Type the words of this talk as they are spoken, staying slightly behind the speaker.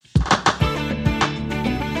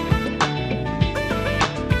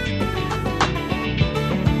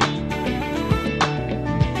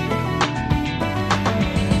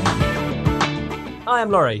Hi,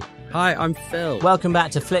 I'm Laurie. Hi, I'm Phil. Welcome back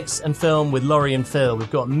to Flicks and Film with Laurie and Phil. We've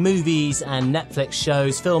got movies and Netflix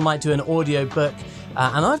shows. Phil might do an audio book,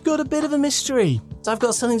 and I've got a bit of a mystery. So I've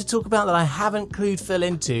got something to talk about that I haven't clued Phil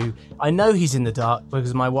into. I know he's in the dark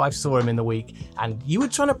because my wife saw him in the week, and you were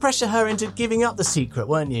trying to pressure her into giving up the secret,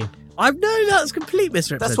 weren't you? No, that's complete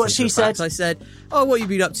misrepresentation. That's what she said. I said, oh, what have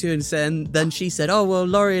you been up to? And then she said, oh, well,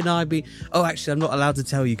 Laurie and I actually, I'm not allowed to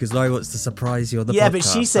tell you because Laurie wants to surprise you on the podcast. Yeah, but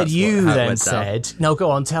she said you then said, no, go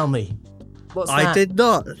on, tell me. What's that? I did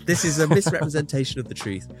not. This is a misrepresentation of the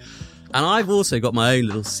truth. And I've also got my own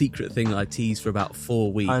little secret thing that I've teased for about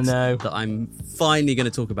 4 weeks. I know. That I'm finally going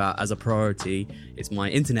to talk about as a priority. It's my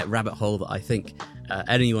internet rabbit hole that I think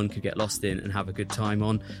anyone could get lost in and have a good time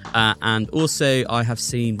on. And also, I have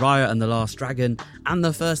seen Raya and the Last Dragon and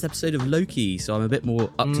the first episode of Loki. So I'm a bit more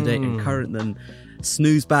up-to-date and current than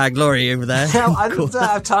snoozebag Laurie over there. I don't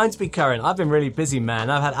have time to be current. I've been really busy, man.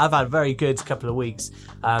 I've had a very good couple of weeks.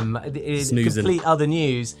 Complete other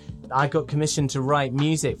news. I got commissioned to write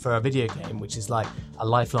music for a video game, which is like a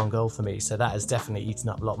lifelong goal for me. So that has definitely eaten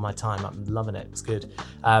up a lot of my time. I'm loving it. It's good.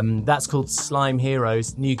 That's called Slime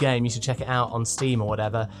Heroes. New game. You should check it out on Steam or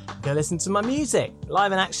whatever. Go listen to my music.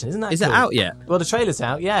 Live in action. Isn't that cool? Is it out yet? Well, the trailer's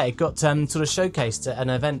out. Yeah, it got sort of showcased at an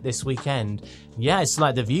event this weekend. Yeah, it's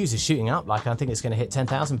like the views are shooting up. Like I think it's going to hit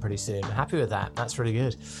 10,000 pretty soon. I'm happy with that. That's really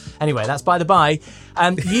good. Anyway, that's by the by.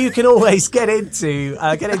 You can always get in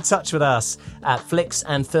touch with us at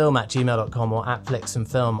flicksandfilm@gmail.com or at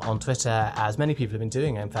flicksandfilm on Twitter, as many people have been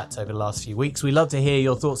doing, in fact, over the last few weeks. We love to hear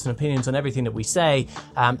your thoughts and opinions on everything that we say.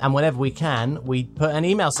 And whenever we can, we put an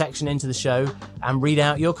email section into the show and read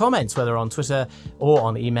out your comments, whether on Twitter or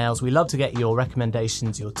on emails. We love to get your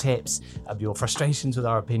recommendations, your tips, your frustrations with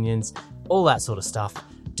our opinions, all that sort of stuff.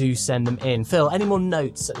 Do send them in. Phil, any more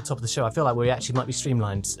notes at the top of the show? I feel like we actually might be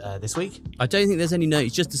streamlined this week. I don't think there's any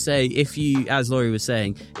notes. Just to say, if you, as Laurie was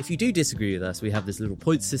saying, if you do disagree with us, we have this little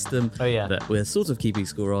point system that we're sort of keeping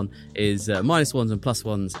score on, is -1s and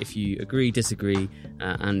 +1s if you agree, disagree,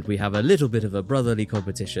 and we have a little bit of a brotherly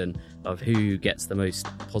competition of who gets the most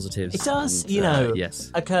positives. It does,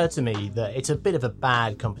 occur to me that it's a bit of a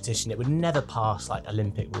bad competition. It would never pass like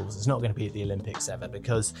Olympic rules. It's not going to be at the Olympics ever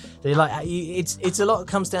because they it's a lot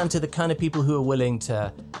comes down to the kind of people who are willing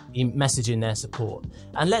to message in their support.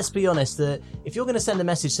 And let's be honest, that if you're going to send a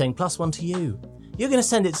message saying +1 to you, you're going to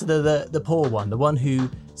send it to the poor one, the one who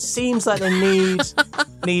seems like they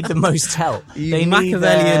need the most help. They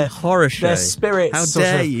Machiavellian horror show. Their spirits How sort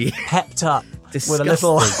dare of you? pepped up. Disgusting. With a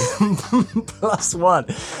little +1.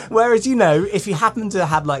 Whereas, if you happen to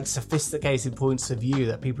have like sophisticated points of view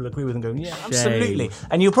that people agree with and go, yeah, absolutely.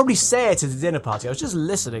 And you'll probably say it at a dinner party. I was just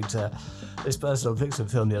listening to this person on Flicks and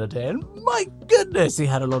Film the other day, and my goodness, he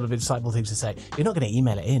had a lot of insightful things to say. You're not going to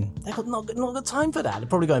email it in. They've not got time for that. They've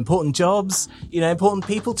probably got important jobs, important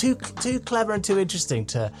people, too clever and too interesting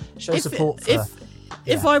to show support for.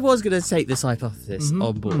 If I was going to take this hypothesis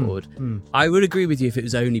on board, I would agree with you if it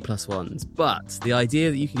was only +1s. But the idea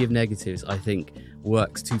that you can give negatives, I think,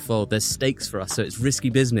 works twofold. There's stakes for us, so it's risky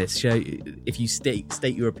business. If you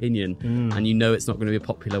state your opinion and you know it's not going to be a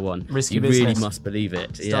popular one, risky you business. really must believe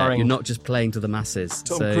it. Yeah, you're not just playing to the masses.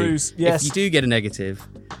 Tom Cruise, yes. If you do get a negative,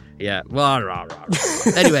 yeah. Rah, rah, rah,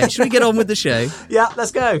 rah. Anyway, should we get on with the show? Yeah,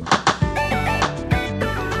 let's go.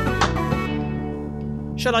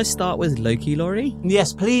 Shall I start with Loki, Laurie?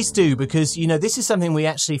 Yes, please do, because, this is something we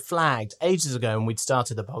actually flagged ages ago when we'd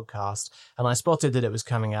started the podcast, and I spotted that it was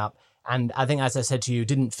coming up. And I think, as I said to you,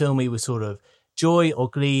 didn't fill me with sort of joy or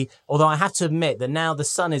glee, although I have to admit that now the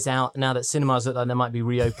sun is out, now that cinemas look like they might be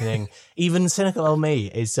reopening, even cynical old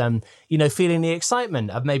me is, feeling the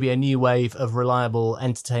excitement of maybe a new wave of reliable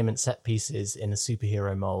entertainment set pieces in a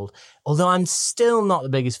superhero mold. Although I'm still not the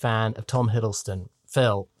biggest fan of Tom Hiddleston.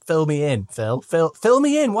 Phil, fill me in, Phil. Fill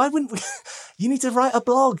me in. Why wouldn't we? You need to write a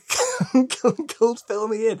blog called Fill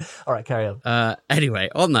Me In. All right, carry on. Anyway,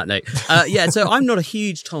 on that note, so I'm not a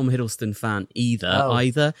huge Tom Hiddleston fan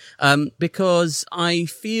either, because I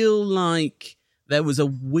feel like there was a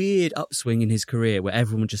weird upswing in his career where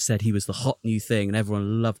everyone just said he was the hot new thing and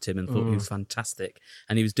everyone loved him and thought he was fantastic.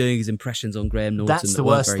 And he was doing his impressions on Graham Norton. That's the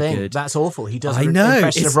worst thing. Good. That's awful. He does an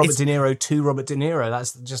impression of Robert De Niro to Robert De Niro.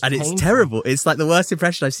 That's just And painful. It's terrible. It's like the worst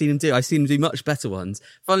impression I've seen him do. I've seen him do much better ones.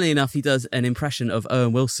 Funnily enough, he does an impression of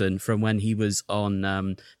Owen Wilson from when he was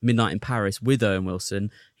on Midnight in Paris with Owen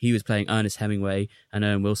Wilson. he was playing Ernest Hemingway, and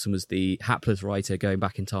Owen Wilson was the hapless writer going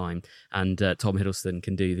back in time, and Tom Hiddleston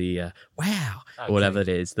can do the wow, or whatever it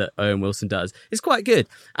is that Owen Wilson does. It's quite good.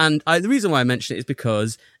 And the reason why I mention it is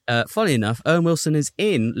because, funny enough, Owen Wilson is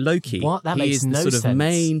in Loki. What? That makes no sense. He is the sort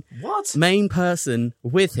sense. of main person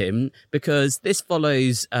with him, because this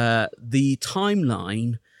follows the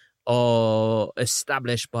timeline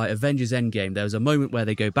established by Avengers Endgame. There was a moment where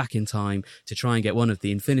they go back in time to try and get one of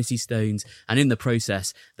the Infinity Stones, and in the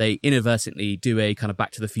process they inadvertently do a kind of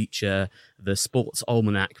Back to the Future, the sports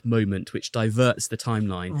almanac moment, which diverts the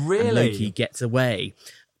timeline. Really? And Loki gets away,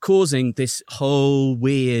 causing this whole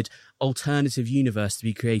weird alternative universe to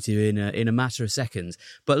be created in a matter of seconds.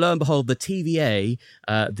 But lo and behold, the TVA,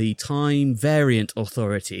 the Time Variant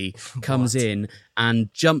Authority, comes in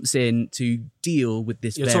and jumps in to deal with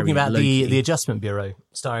this. You're variant, talking about Loki. the Adjustment Bureau,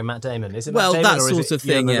 starring Matt Damon. Is it well, Matt Damon, that or is sort it of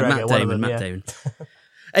thing? Ewan Yeah, McGregor? Matt Damon. Matt Damon.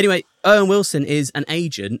 Anyway, Owen Wilson is an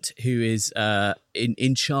agent who is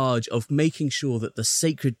in charge of making sure that the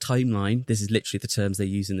sacred timeline, this is literally the terms they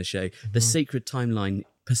use in the show, the sacred timeline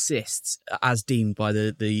persists as deemed by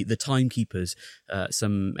the timekeepers,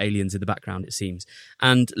 some aliens in the background, it seems.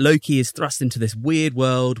 And Loki is thrust into this weird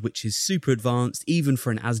world, which is super advanced, even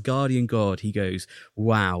for an Asgardian god. He goes,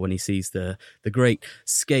 wow, when he sees the great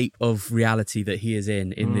scape of reality that he is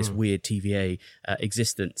in this weird TVA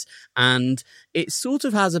existence. And it sort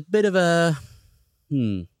of has a bit of a,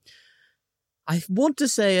 I want to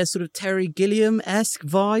say a sort of Terry Gilliam-esque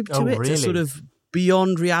vibe to it. Really? A sort of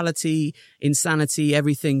beyond reality, insanity,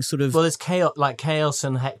 everything sort of... Well, there's chaos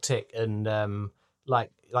and hectic, and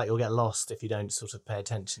like you'll get lost if you don't sort of pay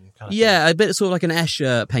attention. Kind of thing. a bit sort of like an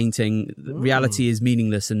Escher painting. Reality is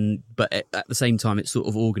meaningless, but at the same time, it's sort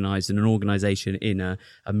of organised in an organisation in a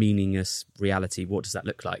meaningless reality. What does that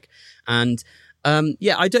look like? And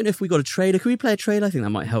I don't know if we got a trailer. Can we play a trailer? I think that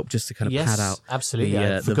might help just to kind of pad out absolutely.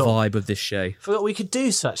 the vibe of this show. Forgot we could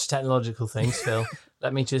do such technological things, Phil.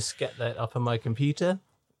 Let me just get that up on my computer.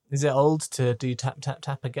 Is it old to do tap, tap,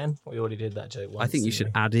 tap again? We already did that joke once. I think you should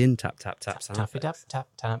add in tap, tap, tap. Tap, tap, tap,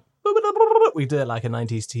 tap. We do it like a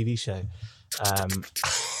 90s TV show.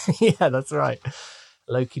 Yeah, that's right.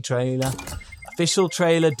 Loki trailer. Official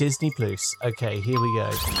trailer, Disney Plus. Okay, here we go.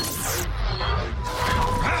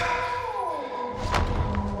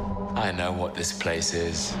 I know what this place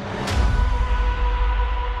is.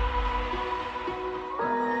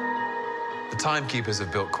 The timekeepers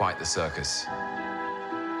have built quite the circus.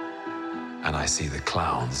 And I see the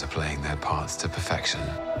clowns are playing their parts to perfection.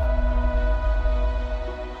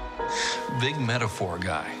 Big metaphor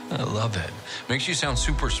guy. I love it. Makes you sound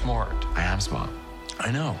super smart. I am smart.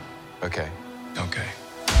 I know. Okay. Okay.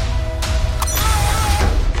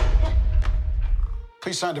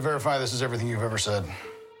 Please sign to verify this is everything you've ever said.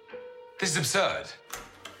 This is absurd.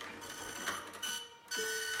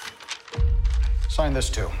 Sign this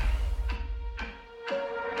too.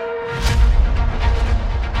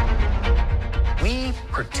 We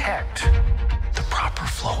protect the proper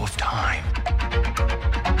flow of time.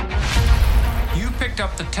 You picked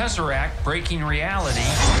up the Tesseract, breaking reality.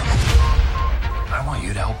 I want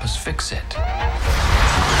you to help us fix it.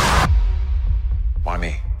 Why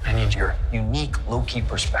me? I need your unique Loki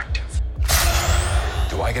perspective.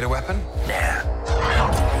 Do I get a weapon? Yeah.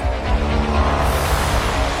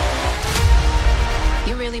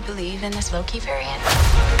 You really believe in this Loki variant?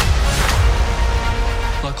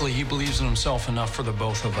 Luckily, he believes in himself enough for the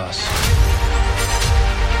both of us.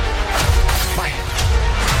 Why?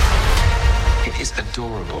 It is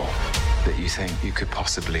adorable that you think you could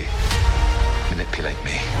possibly manipulate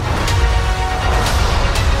me.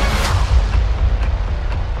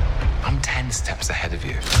 I'm 10 steps ahead of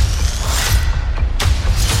you.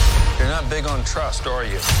 You're not big on trust, are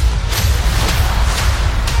you?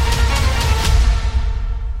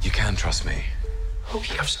 You can trust me.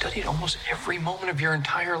 Loki, I've studied almost every moment of your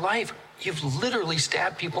entire life. You've literally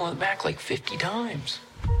stabbed people in the back like 50 times.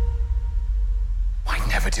 Why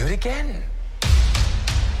never do it again?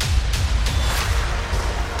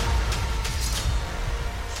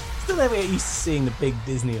 Still never get used to seeing the big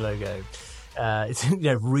Disney logo. It's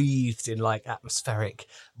wreathed in like atmospheric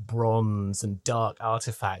bronze and dark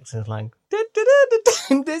artifacts, and it's like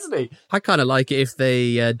Disney. I kind of like it if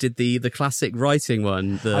they did the classic writing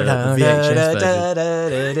one, the VHS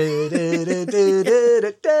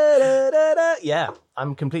Yeah,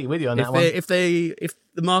 I'm completely with you on that If one. if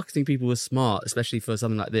the marketing people were smart, especially for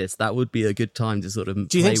something like this, that would be a good time to sort of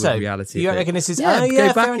Do you play think so? with reality. You a bit. reckon this is? Yeah, Yeah,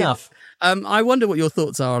 go back fair in. enough. I wonder what your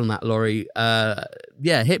thoughts are on that, Laurie.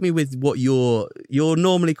 Hit me with what you're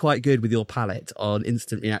normally quite good with your palette on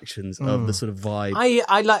instant reactions of the sort of vibe.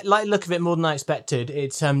 I like the look of it more than I expected.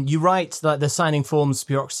 It's you write like the signing forms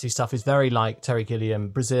bureaucracy stuff is very like Terry Gilliam.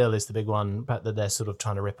 Brazil is the big one, but that they're sort of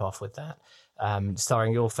trying to rip off with that.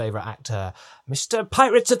 Starring your favourite actor, Mr.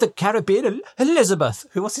 Pirates of the Caribbean, Elizabeth.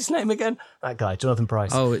 What's his name again? That guy, Jonathan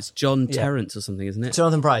Pryce. Oh, it's John Terrence or something, isn't it?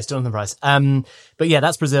 Jonathan Pryce. But yeah,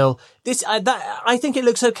 that's Brazil. I think it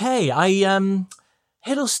looks okay.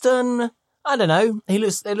 Hiddleston, I don't know. It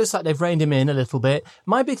looks like they've reined him in a little bit.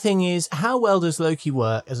 My big thing is, how well does Loki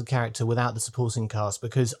work as a character without the supporting cast?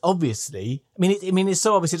 Because obviously, it's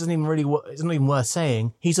so obvious it's not even worth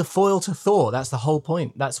saying. He's a foil to Thor. That's the whole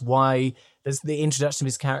point. That's why there's the introduction of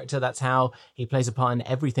his character. That's how he plays a part in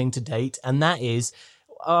everything to date. And that is,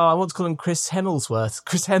 I want to call him Chris Hemsworth.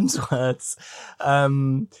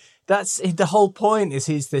 That's the whole point. Is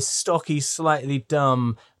he's this stocky, slightly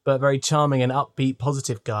dumb, but very charming and upbeat,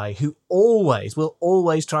 positive guy who will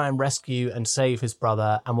always try and rescue and save his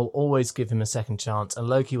brother and will always give him a second chance. And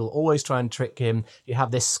Loki will always try and trick him. You have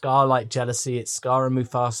this Scar-like jealousy. It's Scar and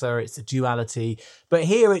Mufasa. It's a duality. But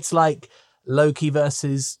here it's like Loki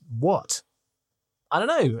versus what? I don't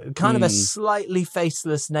know, kind of a slightly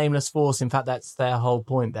faceless, nameless force. In fact, that's their whole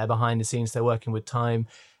point. They're behind the scenes. They're working with time.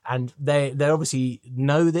 And they obviously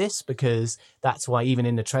know this because that's why even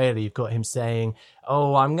in the trailer, you've got him saying,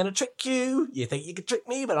 oh, I'm going to trick you. You think you can trick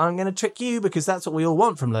me, but I'm going to trick you, because that's what we all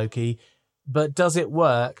want from Loki. But does it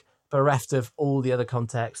work bereft of all the other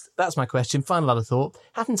context? That's my question. Final other thought.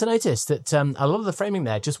 Happened to notice that a lot of the framing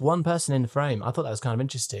there, just one person in the frame. I thought that was kind of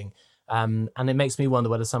interesting. And it makes me wonder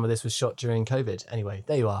whether some of this was shot during COVID. Anyway,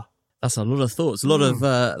 there you are. That's a lot of thoughts. A lot of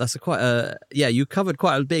you covered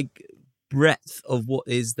quite a big breadth of what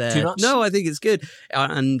is there. Too much? No, I think it's good.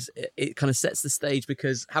 And it kind of sets the stage,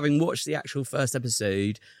 because having watched the actual first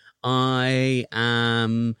episode, I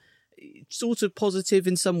am sort of positive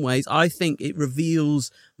in some ways. I think it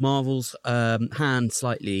reveals Marvel's hand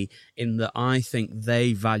slightly, in that I think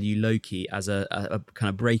they value Loki as a kind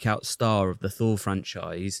of breakout star of the Thor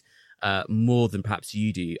franchise. More than perhaps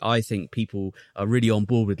you do. I think people are really on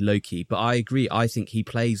board with Loki, but I agree. I think he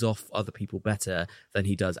plays off other people better than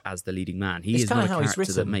he does as the leading man. He is not a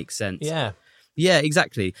character that makes sense. Yeah,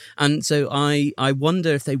 exactly. And so I wonder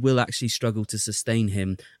if they will actually struggle to sustain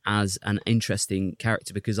him as an interesting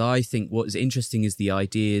character, because I think what is interesting is the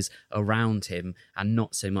ideas around him and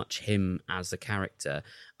not so much him as a character.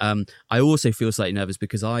 I also feel slightly nervous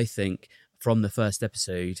because I think from the first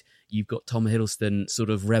episode, you've got Tom Hiddleston sort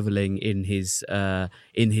of reveling in his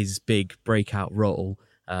big breakout role.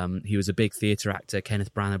 He was a big theatre actor.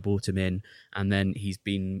 Kenneth Branagh brought him in, and then he's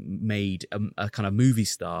been made a kind of movie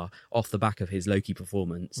star off the back of his Loki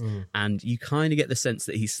performance. And you kind of get the sense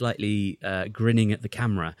that he's slightly grinning at the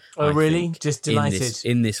camera. Oh, really? Just delighted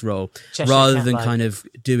in this role, Cheshire rather than Cat-like. kind of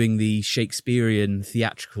doing the Shakespearean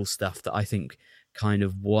theatrical stuff that I think kind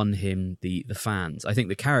of won him the fans. I think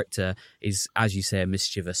the character is, as you say,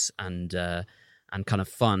 mischievous and kind of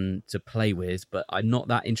fun to play with, but I'm not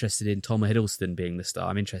that interested in Tom Hiddleston being the star.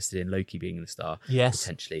 I'm interested in Loki being the star,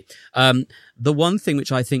 potentially. The one thing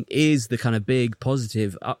which I think is the kind of big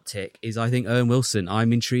positive uptick is, I think, Owen Wilson.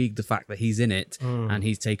 I'm intrigued the fact that he's in it and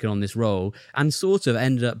he's taken on this role and sort of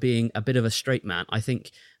ended up being a bit of a straight man. I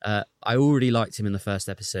think I already liked him in the first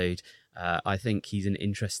episode. I think he's an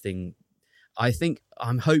interesting... I think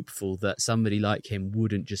I'm hopeful that somebody like him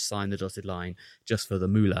wouldn't just sign the dotted line just for the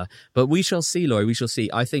moolah. But we shall see, Laurie, we shall see.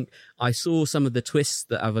 I think I saw some of the twists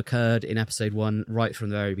that have occurred in episode 1 right from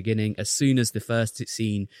the very beginning. As soon as the first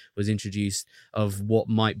scene was introduced of what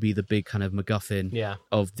might be the big kind of MacGuffin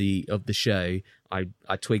of the show,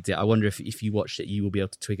 I twigged it. I wonder if you watched it, you will be able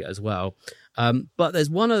to twig it as well. But there's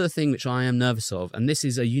one other thing which I am nervous of, and this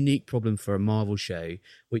is a unique problem for a Marvel show,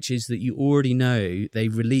 which is that you already know they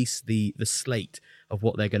release the slate of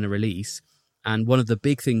what they're going to release. And one of the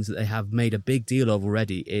big things that they have made a big deal of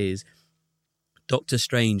already is Doctor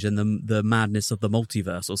Strange and the madness of the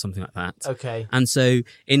multiverse, or something like that. Okay. And so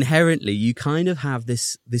inherently you kind of have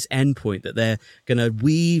this endpoint that they're going to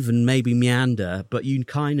weave and maybe meander, but you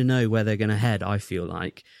kind of know where they're going to head, I feel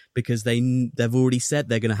like, because they've already said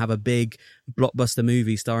they're going to have a big blockbuster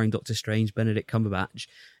movie starring Doctor Strange, Benedict Cumberbatch,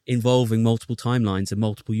 involving multiple timelines and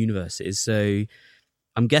multiple universes. So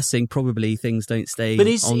I'm guessing probably things don't stay But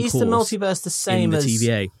on is course the multiverse the same in the as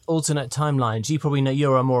TVA. alternate timelines? You probably know,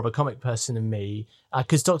 you're more of a comic person than me,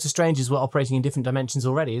 because Doctor Strange is operating in different dimensions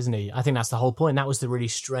already, isn't he? I think that's the whole point. That was the really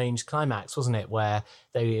strange climax, wasn't it, where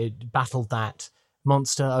they battled that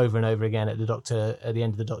monster over and over again at the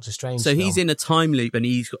end of the Doctor Strange So film. he's in a time loop, and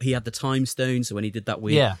he had the time stone. So when he did that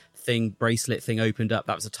weird bracelet thing opened up,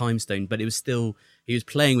 that was a time stone. But it was still, he was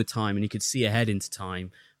playing with time, and he could see ahead into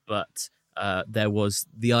time. But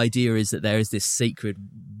the idea is that there is this sacred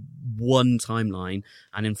one timeline,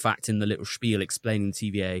 and in fact, in the little spiel explaining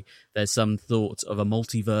the TVA, there's some thought of a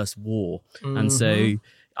multiverse war. And so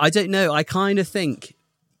I don't know. I kind of think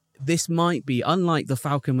this might be, unlike the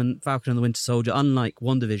Falcon and the Winter Soldier, unlike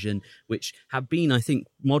WandaVision, which have been, I think,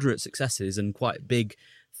 moderate successes and quite big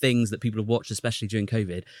things that people have watched, especially during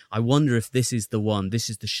COVID. I wonder if this is the one,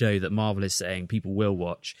 this is the show that Marvel is saying people will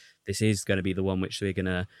watch. This is going to be the one which we're going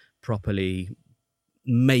to properly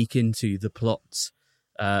make into the plot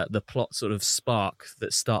sort of spark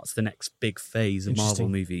that starts the next big phase of Marvel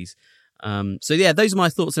movies. So yeah, those are my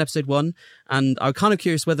thoughts on episode 1, and I'm kind of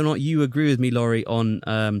curious whether or not you agree with me, Laurie, on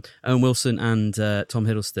Owen Wilson and Tom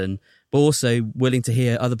Hiddleston, but also willing to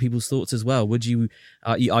hear other people's thoughts as well.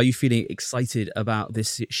 Are you feeling excited about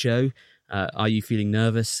this show? Are you feeling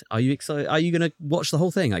nervous? Are you excited? Are you going to watch the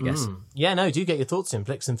whole thing, I guess? Yeah, no, do get your thoughts in.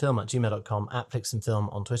 Flixandfilm@gmail.com,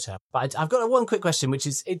 @Flixandfilm on Twitter. But I've got one quick question, which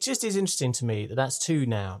is, it just is interesting to me that that's 2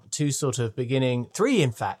 now. 2 sort of beginning, 3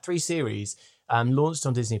 in fact, 3 series launched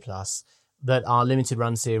on Disney Plus that are limited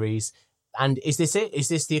run series. And is this it? Is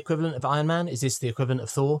this the equivalent of Iron Man? Is this the equivalent of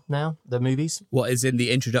Thor now, the movies? What is in the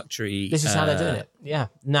introductory? This is how they're doing it. Yeah.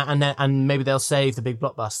 Now, and maybe they'll save the big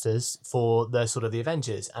blockbusters for the sort of the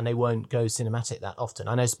Avengers, and they won't go cinematic that often.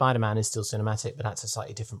 I know Spider-Man is still cinematic, but that's a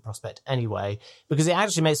slightly different prospect anyway, because it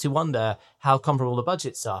actually makes me wonder how comparable the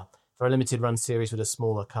budgets are for a limited run series with a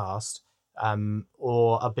smaller cast,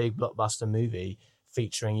 or a big blockbuster movie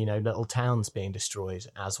featuring, little towns being destroyed,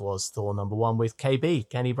 as was Thor #1 with KB,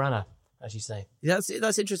 Kenny Branagh, as you say. That's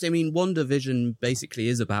interesting. I mean, WandaVision basically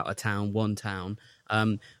is about a town, one town.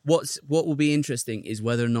 What will be interesting is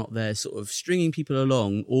whether or not they're sort of stringing people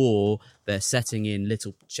along, or they're setting in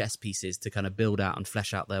little chess pieces to kind of build out and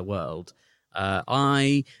flesh out their world.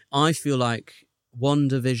 I feel like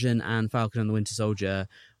WandaVision and Falcon and the Winter Soldier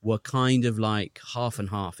were kind of like half and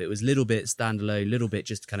half. It was a little bit standalone, a little bit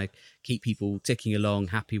just to kind of keep people ticking along,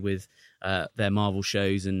 happy with their Marvel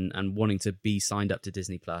shows and wanting to be signed up to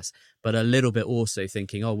Disney Plus, but a little bit also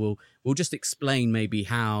thinking, we'll just explain maybe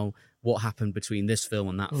what happened between this film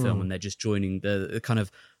and that film, and they're just joining the kind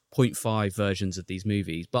of 0.5 versions of these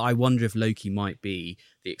movies. But I wonder if Loki might be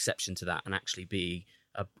the exception to that and actually be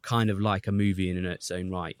a kind of like a movie in its own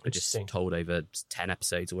right, but just told over 10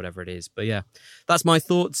 episodes or whatever it is. But yeah, that's my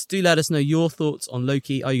thoughts. Do let us know your thoughts on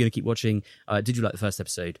Loki. Are you going to keep watching? Did you like the first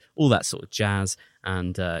episode? All that sort of jazz.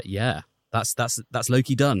 And yeah, that's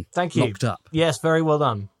Loki done. Thank you. Locked up. Yes, very well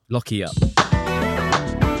done. Locky up.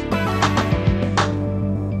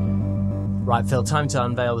 Right, Phil, time to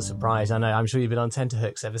unveil the surprise. I know, I'm sure you've been on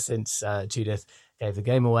tenterhooks ever since Judith gave the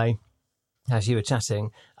game away as you were chatting.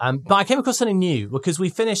 But I came across something new, because we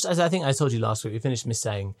finished, as I think I told you last week, we finished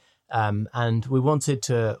Missing, and we wanted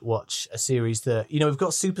to watch a series that, we've got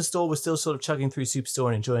Superstore. We're still sort of chugging through Superstore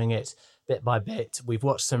and enjoying it bit by bit. We've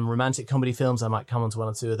watched some romantic comedy films. I might come on to 1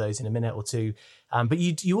 or 2 of those in a minute or two. But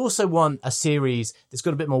you also want a series that's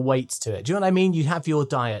got a bit more weight to it. Do you know what I mean? You have your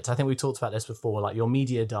diet. I think we talked about this before, like your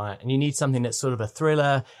media diet, and you need something that's sort of a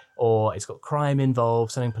thriller, or it's got crime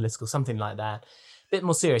involved, something political, something like that. Bit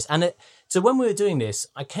more serious. And so when we were doing this,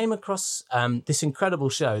 I came across this incredible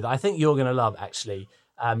show that I think you're going to love, actually.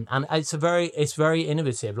 And it's very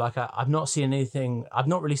innovative. Like I've not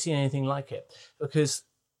really seen anything like it, because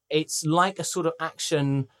it's like a sort of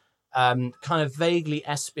action, kind of vaguely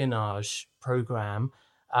espionage program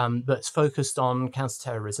that's focused on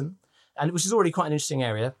counterterrorism, and which is already quite an interesting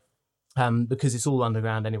area, because it's all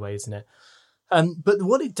underground anyway, isn't it? But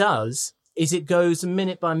what it does is it goes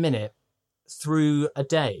minute by minute through a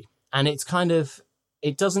day, and it's kind of,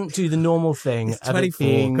 it doesn't do the normal thing. It's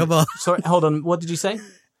 24. Come on. Sorry, hold on. What did you say?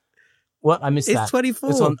 What? I missed that. It's 24.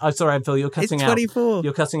 It's on, oh, sorry, Phil, you're cutting out. It's 24.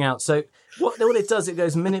 You're cutting out. So what it does, it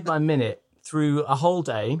goes minute by minute through a whole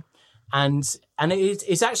day, and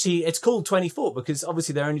it's called 24 because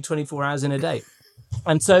obviously there are only 24 hours in a day,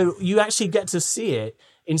 and so you actually get to see it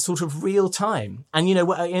in sort of real time. And, you know,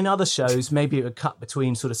 in other shows, maybe it would cut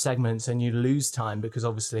between sort of segments and you lose time because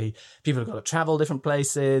obviously people have got to travel different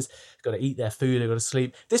places, got to eat their food, they've got to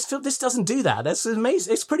sleep. This doesn't do that. That's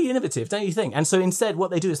amazing. It's pretty innovative, don't you think? And so instead, what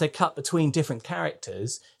they do is they cut between different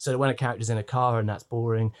characters. So that when a character's in a car and that's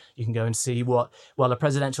boring, you can go and see what a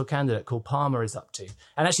presidential candidate called Palmer is up to.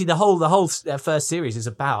 And actually, the whole first series is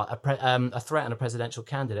about a threat on a presidential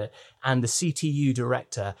candidate, and the CTU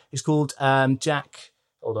director is called Jack.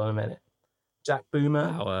 Hold on a minute. Jack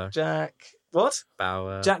Boomer. Bauer. Jack. What?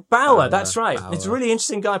 Bauer. Jack Bauer. That's right. Bauer. It's a really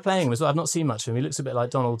interesting guy playing him as well. I've not seen much of him. He looks a bit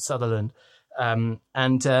like Donald Sutherland, and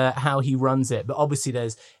how he runs it. But obviously,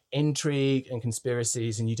 there's intrigue and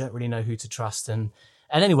conspiracies, and you don't really know who to trust. And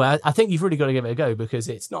anyway, I think you've really got to give it a go because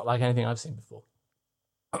it's not like anything I've seen before.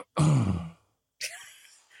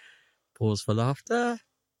 Pause for laughter.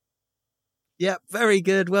 Yeah, very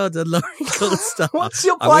good. Well done, Laurie. Cool stuff. What's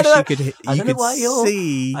your I point? wish you could I don't know why you're.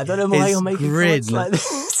 see I don't know why his you're making grin. points like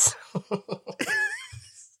this.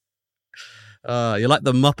 You're like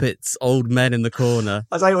the Muppets, old men in the corner.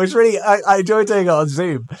 I was like, it was really. I enjoy doing it on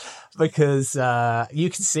Zoom because you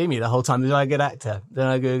can see me the whole time. Did I a good actor? Did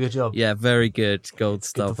I do a good job? Yeah, very good. Gold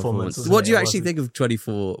star performance, performance. wasn't What it? do you It actually wasn't. think of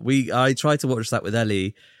 24? I tried to watch that with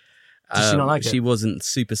Ellie. Did she not like it? She wasn't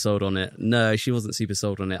super sold on it. No, she wasn't super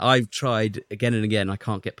sold on it. I've tried again and again. I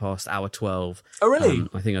can't get past hour 12. Oh, really?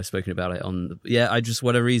 I think I've spoken about it on.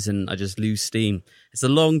 Whatever reason, I just lose steam. It's a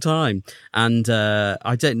long time, and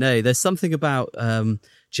I don't know. There's something about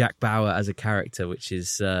Jack Bauer as a character which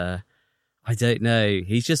is. I don't know.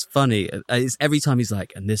 He's just funny. It's every time he's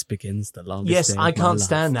like, and this begins the longest Yes, day of I my can't life,"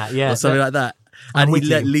 stand that. Yeah, or something like that. I'm And he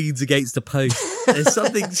with you. leans against a post. There's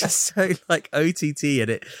something just so like OTT, and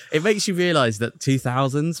it makes you realise that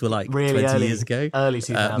 2000s were like really 20 early, years ago, early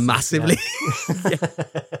 2000s, massively.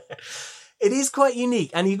 It is quite unique,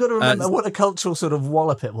 and you've got to remember what a cultural sort of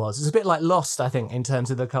wallop it was. It's a bit like Lost, I think, in terms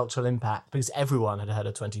of the cultural impact, because everyone had heard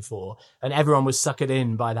of 24, and everyone was suckered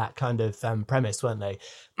in by that kind of premise, weren't they?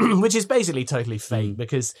 Which is basically totally fake,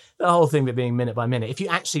 because the whole thing of it being minute by minute, if you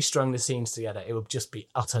actually strung the scenes together, it would just be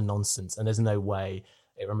utter nonsense, and there's no way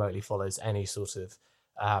it remotely follows any sort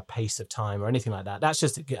of pace of time or anything like that. That's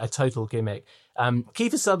just a total gimmick.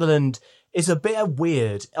 Kiefer Sutherland is a bit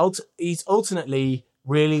weird. He's alternately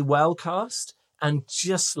really well cast and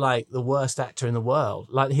just like the worst actor in the world.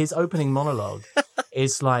 Like his opening monologue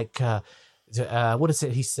is like, what is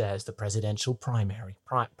it he says? The presidential primary.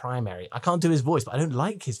 Primary. I can't do his voice, but I don't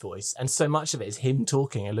like his voice. And so much of it is him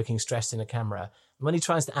talking and looking stressed in a camera. And when he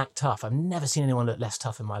tries to act tough, I've never seen anyone look less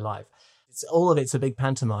tough in my life. All of it's a big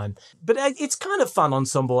pantomime. But it's kind of fun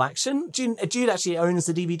ensemble action. Jude actually owns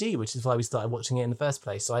the DVD, which is why we started watching it in the first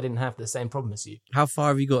place. So I didn't have the same problem as you. How far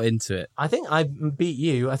have you got into it? I think I beat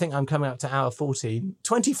you. I think I'm coming up to hour 14.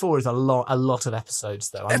 24 is a lot of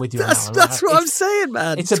episodes, though. I'm with you on that one. That's what I'm saying,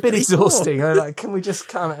 man. It's a bit 24. exhausting. I'm like, can we just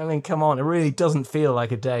come on. It really doesn't feel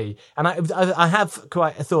like a day. And I have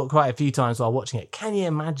thought quite a few times while watching it, can you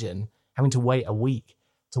imagine having to wait a week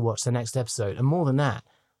to watch the next episode? And more than that,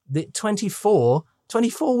 the 24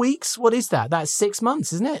 weeks? What is that? That's 6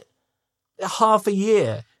 months, isn't it? Half a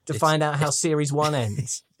year to find out how series 1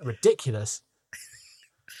 ends. Ridiculous.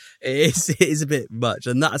 It is a bit much,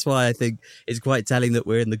 and that's why I think it's quite telling that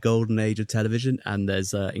we're in the golden age of television, and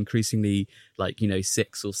there's increasingly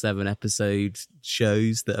 6 or 7 episode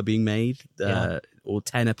shows that are being made, or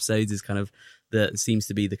 10 episodes is kind of that seems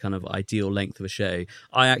to be the kind of ideal length of a show.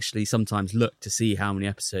 I actually sometimes look to see how many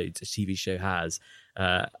episodes a TV show has,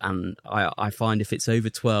 and I find if it's over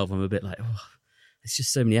 12, I'm a bit like, it's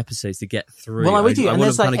just so many episodes to get through. Well, I'm with you. I And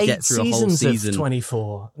want there's to kind like of 8 get through a whole seasons season. of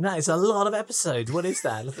 24. That is a lot of episodes. What is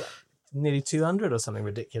that? Nearly 200 or something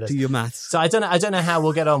ridiculous. Do your maths. So I don't know how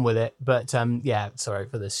we'll get on with it, but sorry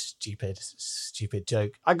for this stupid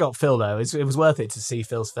joke. I got Phil though. It was worth it to see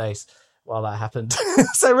Phil's face while that happened.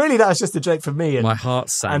 So really, that was just a joke for me and My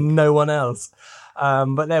heart sank. and no one else.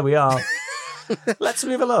 But there we are. Let's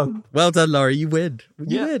move along. Well done, Laurie. You win. You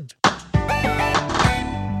Yeah. win.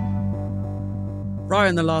 Raya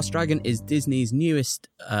and the Last Dragon is Disney's newest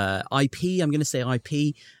IP. I'm going to say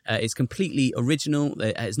IP. It's completely original.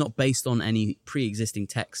 It's not based on any pre-existing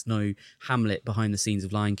text, no Hamlet behind the scenes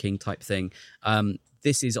of Lion King type thing.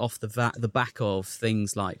 This is off the back of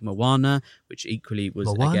things like Moana, which equally was,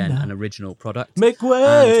 again, an original product. Make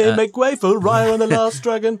way, And, make way for Raya and the Last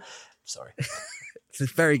Dragon. Sorry. It's a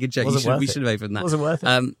very good joke. Wasn't worth We it. should have opened that. Wasn't worth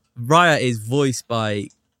it. Raya is voiced by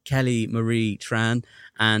Kelly Marie Tran,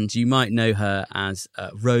 and you might know her as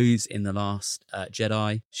Rose in The Last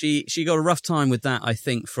Jedi. She got a rough time with that, I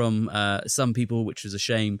think, from some people, which was a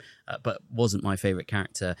shame, but wasn't my favourite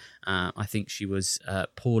character. I think she was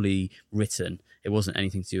poorly written. It wasn't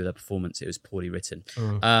anything to do with her performance. It was poorly written.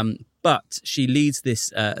 But she leads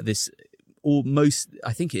this almost,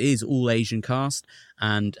 I think it is all Asian cast,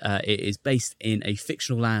 and it is based in a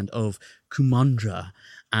fictional land of Kumandra,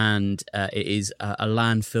 and it is a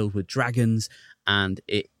land filled with dragons, and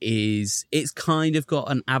it's kind of got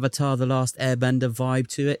an Avatar: The Last Airbender vibe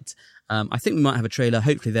to it. I think we might have a trailer.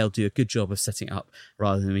 Hopefully they'll do a good job of setting it up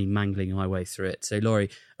rather than me mangling my way through it. So Laurie,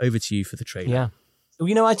 over to you for the trailer. Yeah.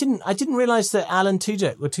 You know, I didn't realise that Alan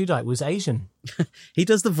Tudyk was Asian. He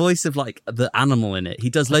does the voice of like the animal in it. He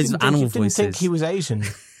does loads of animal voices. I didn't think he was Asian.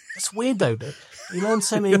 It's weird though. You learn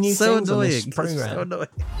so many new things on this program. So annoying.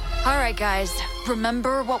 All right, guys.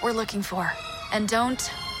 Remember what we're looking for. And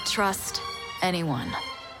don't trust anyone.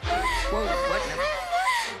 Whoa, what?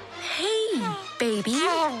 Hey, baby.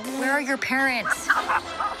 Where are your parents?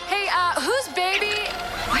 Hey, who's baby?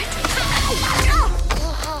 What?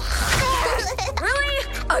 Really?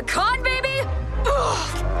 A con baby?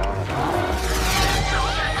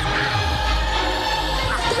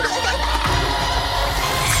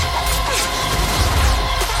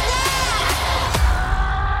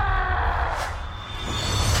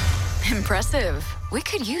 Impressive. We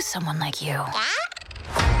could use someone like you.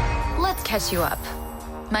 Let's catch you up.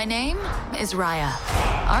 My name is Raya.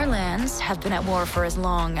 Our lands have been at war for as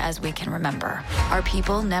long as we can remember. Our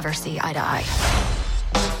people never see eye to eye.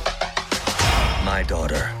 My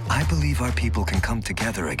daughter, I believe our people can come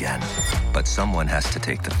together again, but someone has to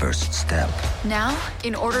take the first step. Now,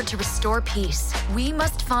 in order to restore peace, we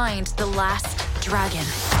must find the last dragon.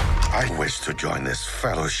 I wish to join this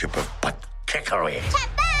fellowship of butt-kickery.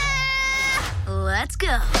 Let's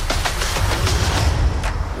go.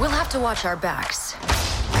 We'll have to watch our backs.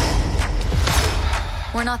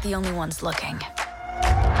 We're not the only ones looking.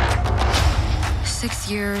 6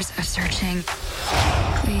 years of searching.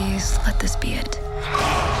 Please let this be it.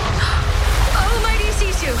 Oh, mighty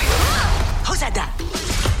Sisu! Who said that?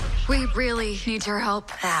 We really need your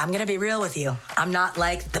help. I'm gonna be real with you. I'm not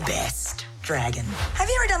like the best dragon. Have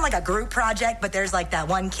you ever done like a group project, but there's like that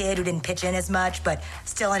one kid who didn't pitch in as much, but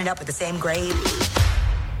still ended up with the same grade?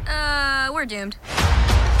 We're doomed.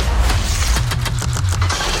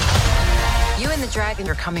 You and the dragon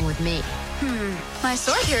are coming with me. My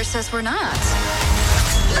sword here says we're not.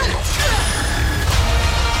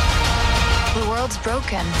 The world's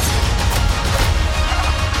broken.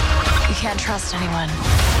 You can't trust anyone.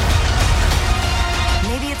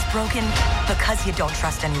 Maybe it's broken because you don't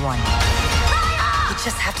trust anyone. You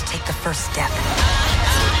just have to take the first step.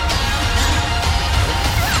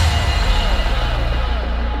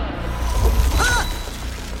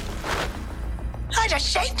 I just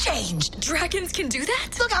shape changed. Dragons can do that?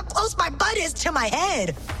 Look how close my butt is to my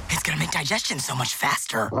head. It's gonna make digestion so much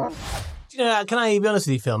faster. You know, can I be honest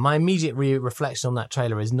with you, Phil? My immediate reflection on that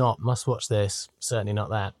trailer is not must watch this. Certainly not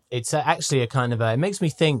that. It's actually a kind of it makes me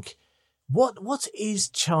think, what is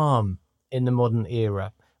charm in the modern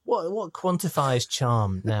era? What quantifies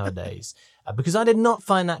charm nowadays? Because I did not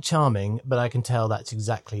find that charming, but I can tell that's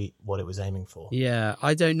exactly what it was aiming for. Yeah,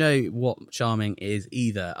 I don't know what charming is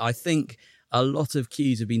either. I think a lot of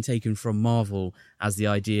cues have been taken from Marvel as the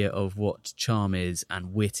idea of what charm is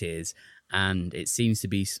and wit is. And it seems to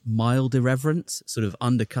be mild irreverence, sort of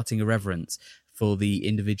undercutting irreverence for the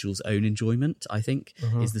individual's own enjoyment, I think,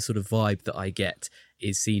 is the sort of vibe that I get,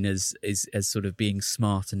 is seen as sort of being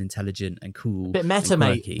smart and intelligent and cool. Bit meta,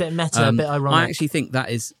 mate. Bit meta, a bit ironic. I actually think that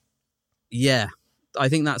is, yeah, I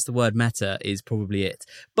think that's the word meta is probably it.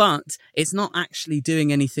 But it's not actually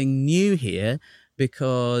doing anything new here,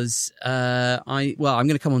 because I'm going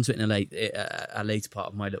to come on to it in a later part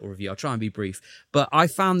of my little review. I'll try and be brief. But I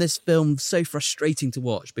found this film so frustrating to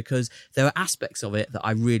watch because there were aspects of it that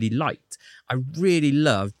I really liked. I really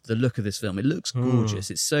loved the look of this film. It looks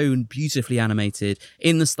gorgeous. It's so beautifully animated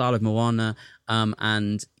in the style of Moana.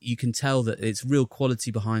 And you can tell that it's real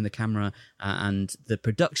quality behind the camera, and the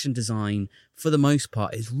production design, for the most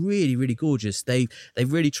part, is really, really gorgeous. They've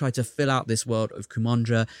really tried to fill out this world of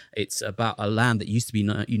Kumandra. It's about a land that used to be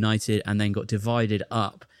united and then got divided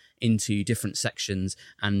up into different sections,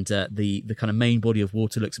 and the kind of main body of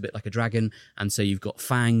water looks a bit like a dragon, and so you've got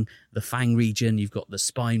the Fang region, you've got the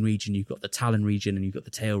Spine region, you've got the Talon region, and you've got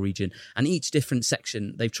the Tail region, and each different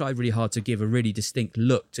section, they've tried really hard to give a really distinct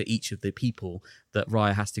look to each of the people that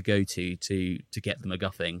Raya has to go to get the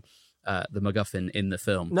MacGuffin in the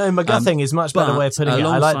film. No, MacGuffin is much better way of putting it.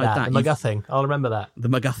 I like that. The MacGuffin. I'll remember that. The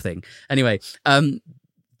MacGuffin. Anyway,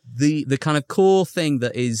 the kind of core thing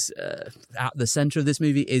that is at the center of this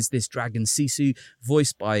movie is this dragon Sisu,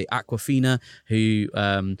 voiced by Awkwafina, who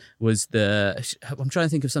was I'm trying to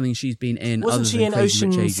think of something she's been in. Wasn't she in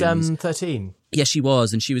Ocean's 13? Yes, she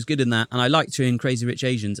was, and she was good in that. And I liked her in Crazy Rich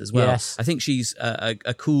Asians as well. Yes. I think she's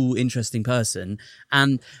a cool, interesting person.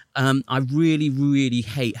 And I really, really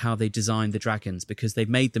hate how they designed the dragons, because they've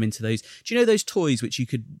made them into those. Do you know those toys which you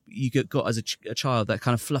got as a child, that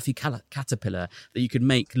kind of fluffy caterpillar that you could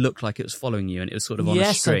make look like it was following you, and it was sort of on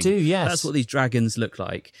a string? Yes, I do. Yes, that's what these dragons look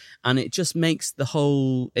like, and it just makes the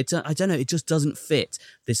whole. I don't know. It just doesn't fit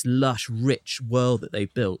this lush, rich world that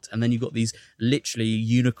they've built. And then you've got these literally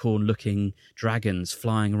unicorn-looking dragons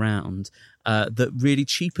flying around that really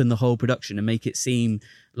cheapen the whole production and make it seem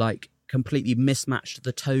like completely mismatched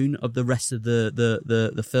the tone of the rest of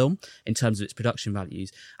the film in terms of its production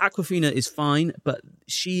values. Awkwafina is fine, but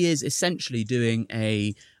she is essentially doing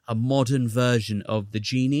a modern version of the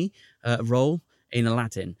genie role in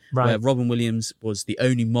Aladdin, where Robin Williams was the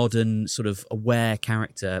only modern sort of aware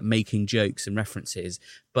character making jokes and references,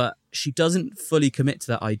 but she doesn't fully commit to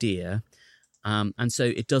that idea. And so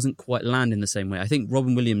it doesn't quite land in the same way. I think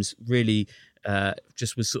Robin Williams really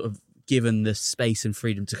just was sort of given the space and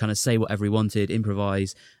freedom to kind of say whatever he wanted,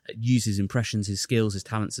 improvise, use his impressions, his skills, his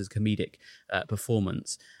talents as comedic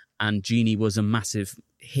performance. And Genie was a massive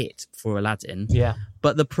hit for Aladdin. Yeah.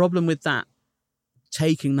 But the problem with that,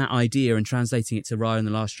 taking that idea and translating it to Raya and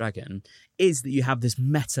the Last Dragon, is that you have this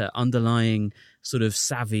meta underlying sort of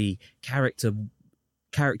savvy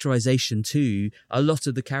characterization to a lot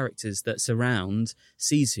of the characters that surround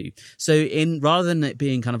Sisu. So rather than it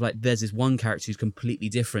being kind of like there's this one character who's completely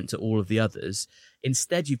different to all of the others,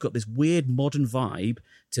 instead you've got this weird modern vibe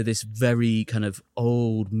to this very kind of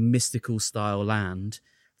old mystical style land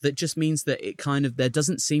that just means that it kind of, there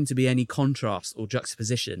doesn't seem to be any contrast or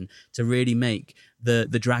juxtaposition to really make the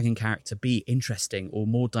dragon character be interesting or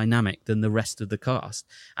more dynamic than the rest of the cast.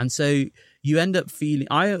 And so you end up feeling,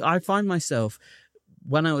 I find myself,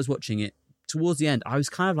 when I was watching it, towards the end, I was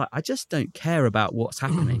kind of like, I just don't care about what's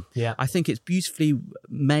happening. Yeah. I think it's beautifully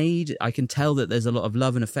made. I can tell that there's a lot of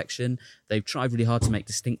love and affection. They've tried really hard to make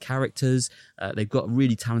distinct characters. They've got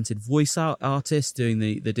really talented voice artists doing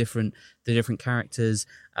the different characters.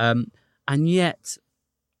 And yet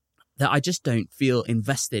that I just don't feel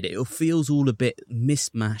invested. It feels all a bit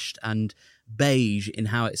mismatched and beige in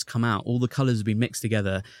how it's come out. All the colours have been mixed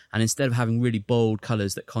together, and instead of having really bold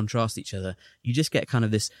colours that contrast each other, you just get kind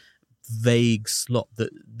of this vague slop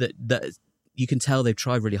that you can tell they've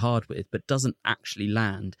tried really hard with, but doesn't actually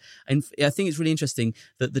land. And I think it's really interesting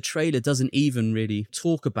that the trailer doesn't even really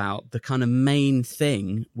talk about the kind of main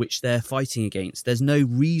thing which they're fighting against. There's no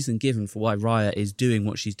reason given for why Raya is doing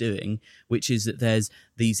what she's doing, which is that there's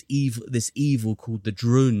this evil called the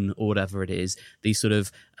Drun, or whatever it is, these sort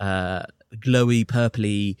of glowy,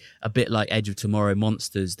 purpley, a bit like Edge of Tomorrow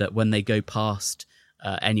monsters that when they go past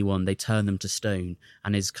anyone, they turn them to stone,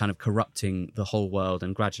 and is kind of corrupting the whole world,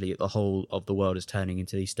 and gradually the whole of the world is turning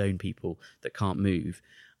into these stone people that can't move.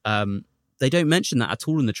 They don't mention that at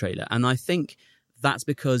all in the trailer, and I think that's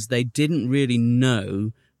because they didn't really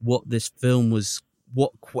know what this film was,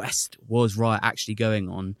 what quest was Raya actually going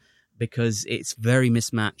on, because it's very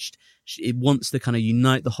mismatched. It wants to kind of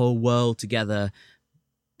unite the whole world together,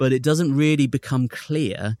 but it doesn't really become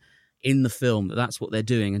clear in the film that that's what they're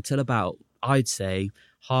doing until about, I'd say,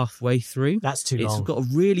 halfway through. That's too long. It's got a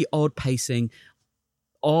really odd pacing,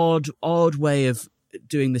 odd way of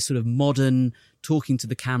doing this sort of modern, talking to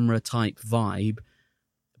the camera type vibe,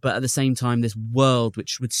 but at the same time, this world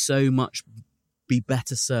which would so much be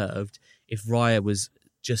better served if Raya was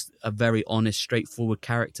just a very honest, straightforward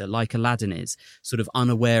character, like Aladdin is, sort of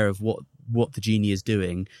unaware of what the genie is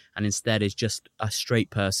doing, and instead is just a straight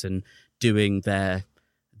person doing their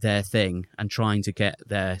thing and trying to get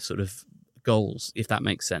their sort of goals, if that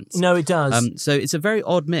makes sense. No, it does. So it's a very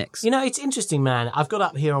odd mix. You know, it's interesting, man. I've got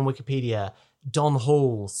up here on Wikipedia Don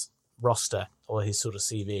Hall's roster, or his sort of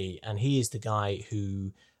CV, and he is the guy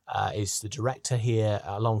who is the director here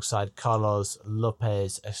alongside Carlos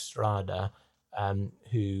Lopez Estrada,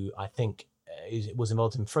 who I think was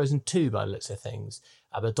involved in Frozen 2 by the looks of things.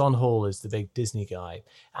 But Don Hall is the big Disney guy.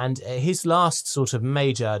 And his last sort of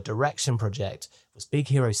major direction project was Big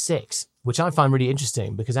Hero 6, which I find really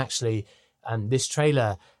interesting because actually this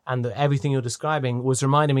trailer and everything you're describing was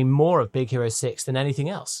reminding me more of Big Hero 6 than anything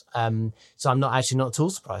else. So I'm not at all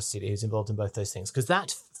surprised to see that he was involved in both those things, because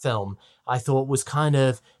that film I thought was kind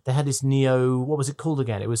of, they had this what was it called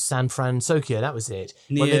again? It was San Francisco, that was it.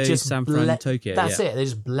 San Fran, Tokyo. That's it. They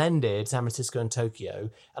just blended San Francisco and Tokyo.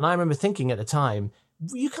 And I remember thinking at the time,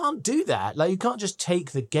 you can't do that. Like, you can't just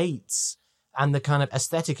take the gates and the kind of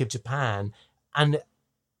aesthetic of Japan, and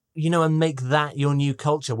and make that your new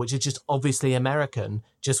culture, which is just obviously American,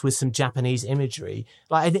 just with some Japanese imagery.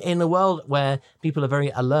 Like in a world where people are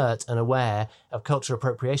very alert and aware of cultural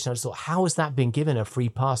appropriation, I just thought, how has that been given a free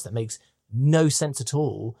pass that makes no sense at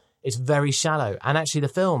all? It's very shallow. And actually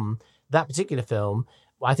that particular film,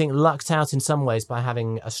 I think lucked out in some ways by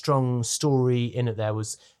having a strong story in it. There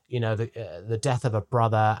was, the death of a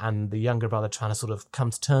brother and the younger brother trying to sort of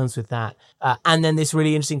come to terms with that. And then this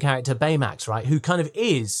really interesting character, Baymax, right, who kind of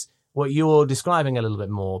is what you're describing a little bit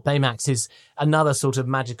more. Baymax is another sort of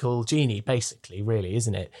magical genie, basically, really,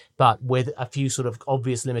 isn't it? But with a few sort of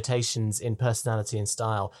obvious limitations in personality and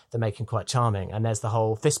style that make him quite charming. And there's the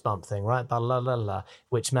whole fist bump thing, right?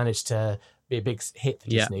 Which managed to be a big hit for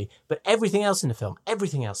Disney. But everything else in the film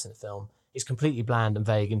is completely bland and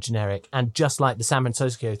vague and generic, and just like the San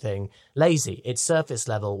Francisco thing, lazy. It's surface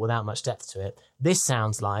level without much depth to it. This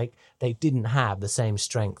sounds like they didn't have the same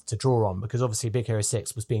strength to draw on, because obviously Big Hero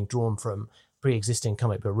 6 was being drawn from pre-existing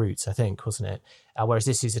comic book roots, I think, wasn't it? Whereas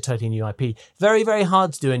this is a totally new IP. Very, very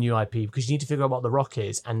hard to do a new IP because you need to figure out what The Rock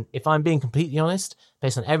is. And if I'm being completely honest,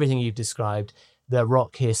 based on everything you've described, The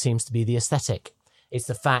Rock here seems to be the aesthetic. It's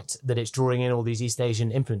the fact that it's drawing in all these East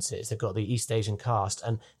Asian influences. They've got the East Asian cast,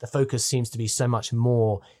 and the focus seems to be so much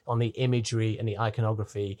more on the imagery and the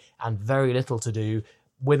iconography, and very little to do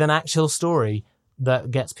with an actual story that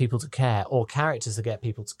gets people to care, or characters that get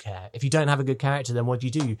people to care. If you don't have a good character, then what do?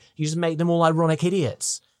 You just make them all ironic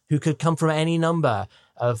idiots who could come from any number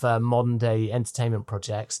of modern day entertainment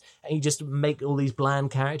projects, and you just make all these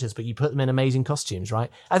bland characters, but you put them in amazing costumes,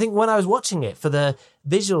 right? I think when I was watching it, for the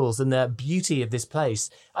visuals and the beauty of this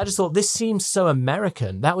place, I just thought this seems so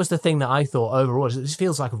American. That was the thing that I thought overall. This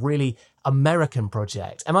feels like a really American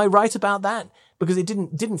project. Am I right about that? Because it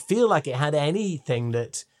didn't feel like it had anything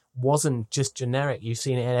that wasn't just generic. You've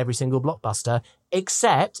seen it in every single blockbuster,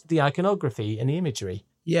 except the iconography and the imagery.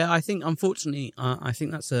 Yeah, I think, unfortunately, I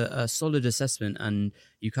think that's a solid assessment, and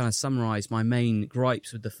you kind of summarise my main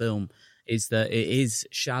gripes with the film is that it is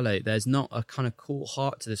shallow. There's not a kind of core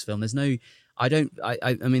heart to this film. There's no, I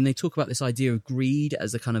mean, they talk about this idea of greed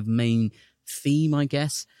as a kind of main theme, I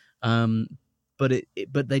guess, but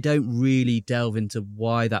they don't really delve into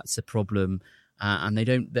why that's a problem, and they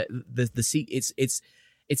don't,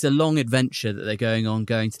 it's a long adventure that they're going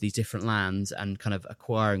to these different lands and kind of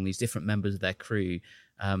acquiring these different members of their crew.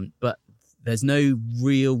 But there's no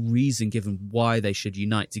real reason given why they should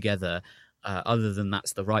unite together, other than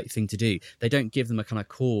that's the right thing to do. They don't give them a kind of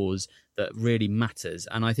cause that really matters.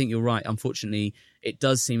 And I think you're right. Unfortunately, it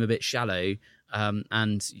does seem a bit shallow,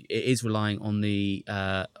 and it is relying on the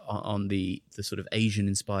sort of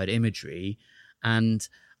Asian-inspired imagery. And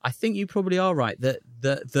I think you probably are right that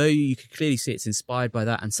though you could clearly see it's inspired by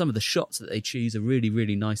that, and some of the shots that they choose are really,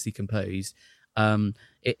 really nicely composed.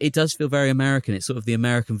 It does feel very American. It's sort of the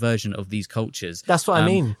American version of these cultures. That's what I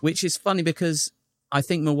mean. Which is funny because I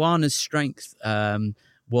think Moana's strength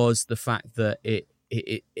was the fact that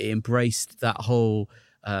it embraced that whole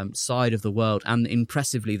side of the world, and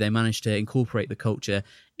impressively they managed to incorporate the culture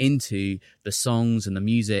into the songs and the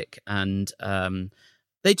music, and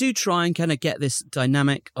they do try and kind of get this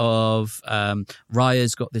dynamic of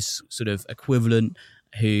Raya's got this sort of equivalent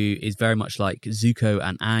who is very much like Zuko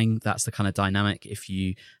and Aang. That's the kind of dynamic if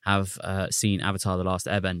you have seen Avatar: The Last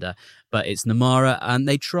Airbender. But it's Namara, and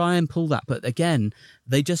they try and pull that. But again,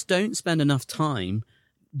 they just don't spend enough time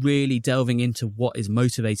really delving into what is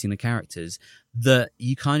motivating the characters, that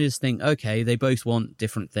you kind of just think, okay, they both want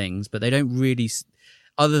different things, but they don't really...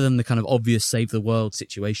 Other than the kind of obvious save the world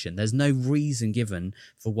situation, there's no reason given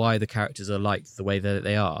for why the characters are like the way that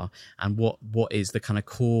they are, and what is the kind of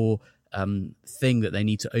core thing that they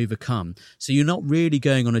need to overcome. So you're not really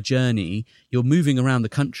going on a journey. You're moving around the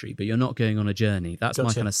country, but you're not going on a journey. That's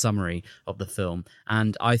my kind of summary of the film.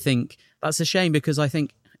 And I think that's a shame, because I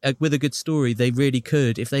think with a good story, they really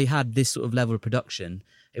could, if they had this sort of level of production,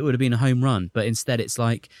 it would have been a home run. But instead it's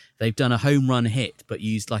like they've done a home run hit, but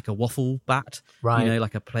used like a waffle bat, right? You know,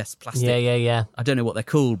 like a plastic. Yeah. I don't know what they're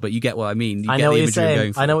called, but you get what I mean. I know what you're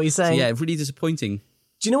saying. I know what you're saying. So yeah, really disappointing.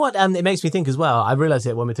 Do you know what it makes me think as well? I realised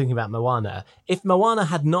it when we're thinking about Moana. If Moana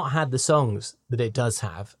had not had the songs that it does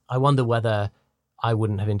have, I wonder whether I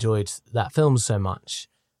wouldn't have enjoyed that film so much.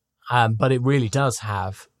 But it really does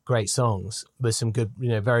have great songs with some good,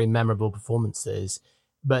 very memorable performances.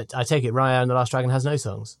 But I take it Raya and the Last Dragon has no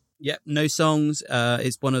songs. Yep, no songs.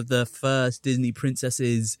 It's one of the first Disney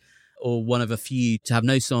princesses, or one of a few, to have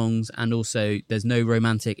no songs, and also there's no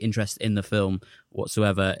romantic interest in the film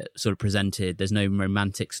whatsoever sort of presented. There's no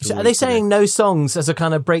romantic story. So are they saying no songs as a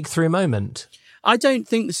kind of breakthrough moment? I don't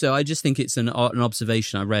think so. I just think it's an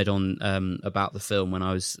observation I read on about the film when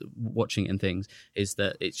I was watching it and things, is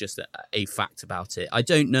that it's just a fact about it. I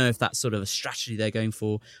don't know if that's sort of a strategy they're going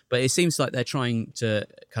for, but it seems like they're trying to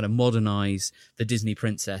kind of modernize the Disney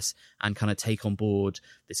princess and kind of take on board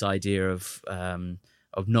this idea of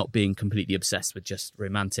not being completely obsessed with just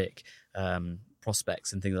romantic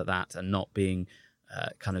prospects and things like that, and not being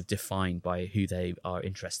kind of defined by who they are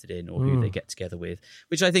interested in or who they get together with,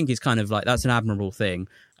 which I think is kind of like, that's an admirable thing.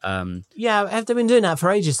 Yeah, have they been doing that for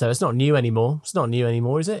ages though? It's not new anymore. It's not new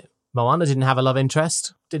anymore, is it? Moana didn't have a love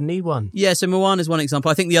interest. Didn't need one. Yeah, so Moana is one example.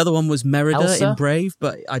 I think the other one was Merida Elsa? in Brave,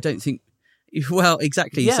 but I don't think... Well,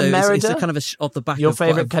 exactly. Yeah, so Merida. it's a kind of off the back Your of...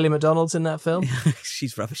 favourite Kelly MacDonald's in that film?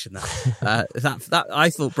 She's rubbish in that. That I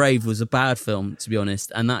thought Brave was a bad film, to be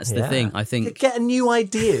honest, and that's the thing. I think... Get new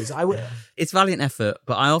ideas. It's valiant effort,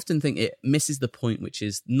 but I often think it misses the point, which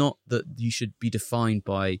is not that you should be defined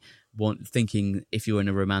by thinking if you're in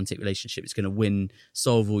a romantic relationship it's going to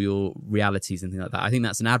solve all your realities and things like that. I think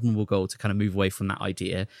that's an admirable goal to kind of move away from that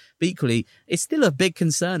idea. But equally, it's still a big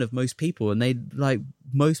concern of most people, and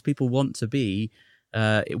most people want to be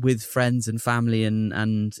with friends and family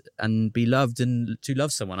and be loved and to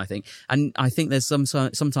love someone, I think. And I think there's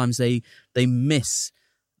sometimes they miss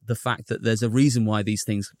the fact that there's a reason why these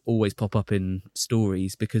things always pop up in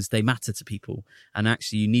stories, because they matter to people, and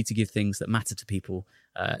actually you need to give things that matter to people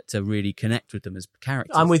to really connect with them as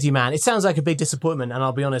characters. I'm with you, man. It sounds like a big disappointment, and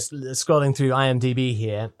I'll be honest, scrolling through IMDb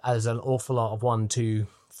here, there's an awful lot of 1, 2,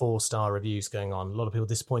 4-star reviews going on. A lot of people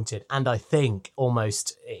disappointed, and I think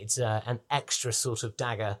almost it's an extra sort of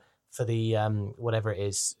dagger for the whatever it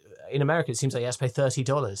is. In America, it seems like you have to pay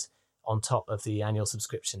 $30 on top of the annual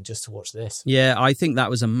subscription just to watch this. Yeah, I think that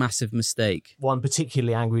was a massive mistake. One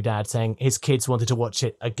particularly angry dad saying his kids wanted to watch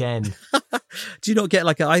it again. Do you not get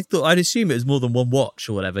I'd assume it was more than one watch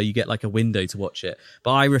or whatever. You get like a window to watch it.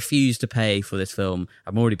 But I refuse to pay for this film.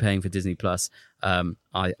 I'm already paying for Disney Plus. I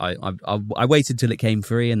waited till it came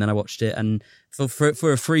free and then I watched it. And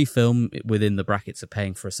for a free film within the brackets of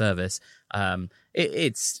paying for a service,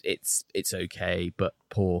 it's okay, but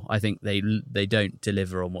poor. I think they don't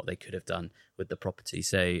deliver on what they could have done with the property.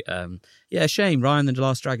 So yeah, shame. Raya and the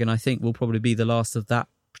Last Dragon, I think, will probably be the last of that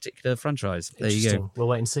particular franchise. There you go. We'll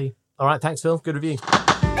wait and see. All right, thanks, Phil. Good review.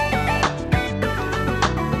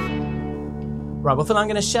 Right, well, Phil, I'm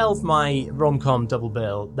going to shelve my rom-com double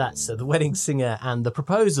bill. That's The Wedding Singer and The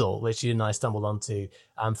Proposal, which you and I stumbled onto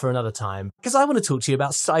for another time, because I want to talk to you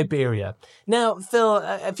about Siberia. Now, Phil,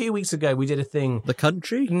 a few weeks ago, we did a thing... The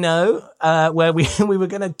country? No, where we were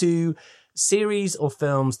going to do series or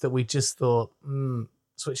films that we just thought,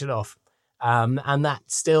 switch it off. And that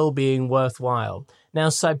still being worthwhile. Now,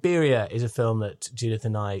 Siberia is a film that Judith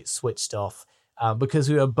and I switched off because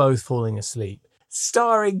we were both falling asleep.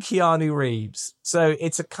 Starring Keanu Reeves. So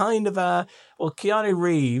it's a kind of Keanu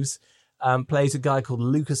Reeves plays a guy called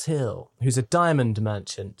Lucas Hill, who's a diamond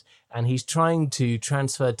merchant, and he's trying to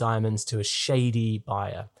transfer diamonds to a shady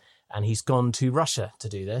buyer. And he's gone to Russia to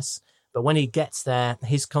do this. But when he gets there,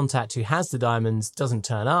 his contact who has the diamonds doesn't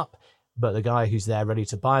turn up, but the guy who's there ready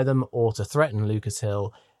to buy them or to threaten Lucas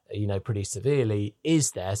Hill, pretty severely,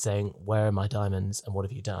 is there saying, "Where are my diamonds and what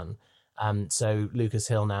have you done?" So Lucas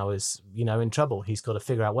Hill now is, in trouble. He's got to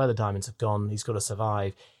figure out where the diamonds have gone. He's got to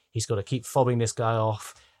survive. He's got to keep fobbing this guy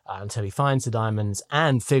off until he finds the diamonds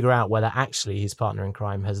and figure out whether actually his partner in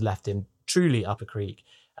crime has left him truly up a creek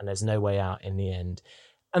and there's no way out in the end.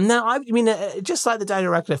 And now, just like the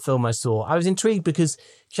Daniel Radcliffe film I saw, I was intrigued because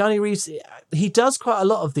Keanu Reeves, he does quite a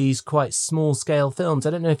lot of these quite small-scale films.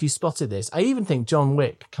 I don't know if you spotted this. I even think John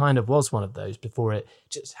Wick kind of was one of those before it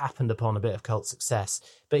just happened upon a bit of cult success.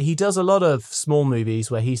 But he does a lot of small movies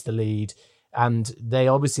where he's the lead, and they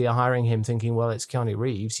obviously are hiring him thinking, well, it's Keanu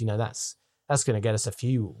Reeves, that's going to get us a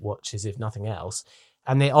few watches, if nothing else.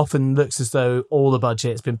 And it often looks as though all the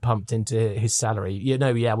budget's been pumped into his salary. What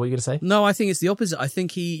are you going to say? No, I think it's the opposite. I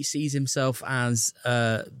think he sees himself as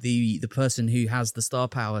the person who has the star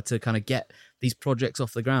power to kind of get these projects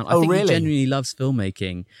off the ground. I think he genuinely loves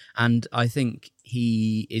filmmaking, and I think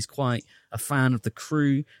he is quite a fan of the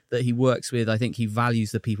crew that he works with. I think he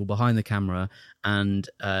values the people behind the camera, and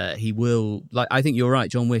he will... I think you're right,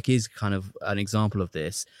 John Wick is kind of an example of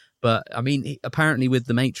this. But, apparently with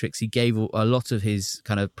The Matrix, he gave a lot of his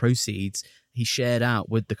kind of proceeds, he shared out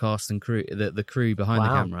with the cast and crew, the crew behind the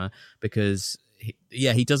camera, because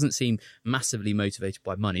he doesn't seem massively motivated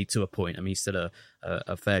by money to a point. I mean, he's still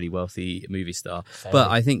a fairly wealthy movie star, but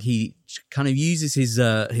I think he kind of uses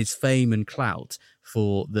his fame and clout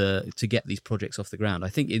to get these projects off the ground. I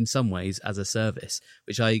think in some ways as a service,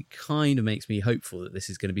 which I kind of makes me hopeful that this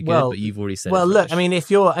is going to be good. But you've already said. Well, look, I mean, if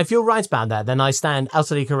you're right about that, then I stand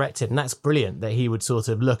utterly corrected, and that's brilliant that he would sort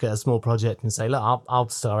of look at a small project and say, "Look, I'll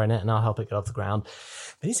star in it and I'll help it get off the ground."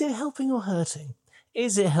 But is it helping or hurting?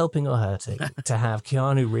 Is it helping or hurting to have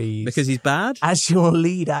Keanu Reeves because he's bad as your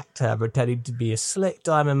lead actor, pretending to be a slick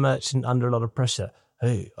diamond merchant under a lot of pressure?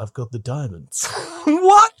 Hey, I've got the diamonds.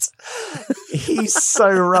 What? He's so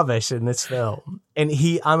rubbish in this film. And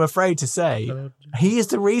I'm afraid to say, he is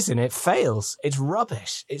the reason it fails. It's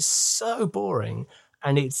rubbish. It's so boring.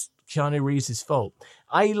 And it's Keanu Reeves' fault.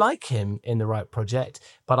 I like him in the right project,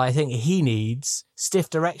 but I think he needs stiff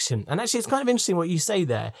direction. And actually, it's kind of interesting what you say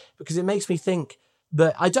there, because it makes me think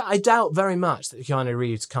that I doubt very much that Keanu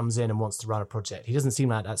Reeves comes in and wants to run a project. He doesn't seem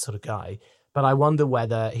like that sort of guy. But I wonder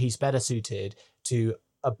whether he's better suited to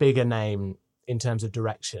a bigger name in terms of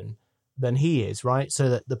direction than he is, right? So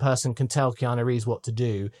that the person can tell Keanu Reeves what to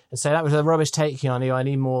do and say, that was a rubbish take, Keanu, I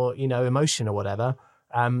need more, emotion or whatever.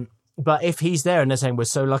 But if he's there and they're saying, we're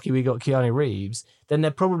so lucky we got Keanu Reeves, then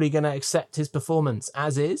they're probably going to accept his performance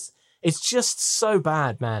as is. It's just so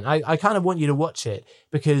bad, man. I kind of want you to watch it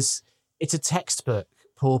because it's a textbook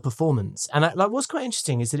poor performance. And what's quite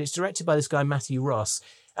interesting is that it's directed by this guy, Matthew Ross.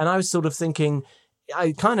 And I was sort of thinking,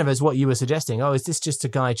 kind of as what you were suggesting, is this just a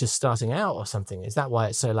guy just starting out or something? Is that why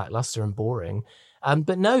it's so lackluster and boring?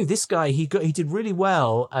 But no, this guy, he did really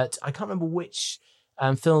well at, I can't remember which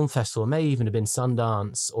film festival, it may even have been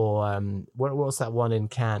Sundance or what was that one in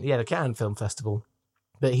Cannes? Yeah, the Cannes Film Festival.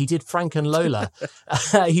 But he did Frank and Lola.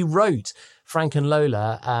 He wrote Frank and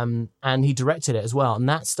Lola and he directed it as well. And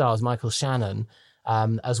that stars Michael Shannon,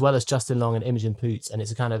 as well as Justin Long and Imogen Poots. And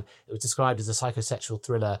it was described as a psychosexual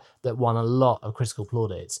thriller that won a lot of critical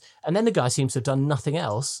plaudits. And then the guy seems to have done nothing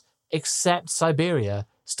else except Siberia,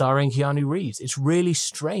 starring Keanu Reeves. It's really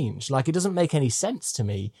strange. Like, it doesn't make any sense to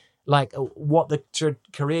me, like what the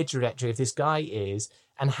career trajectory of this guy is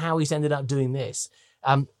and how he's ended up doing this.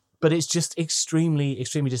 But it's just extremely,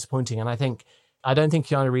 extremely disappointing. And I don't think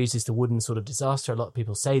Keanu Reeves is the wooden sort of disaster a lot of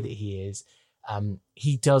people say that he is.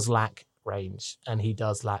 He does lack range and he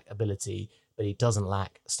does lack ability, but he doesn't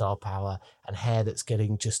lack star power and hair that's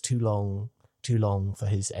getting just too long for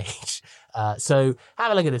his age. So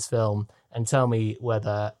have a look at this film and tell me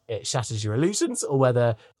whether it shatters your illusions or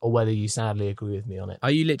whether you sadly agree with me on it.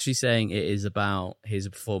 Are you literally saying it is about his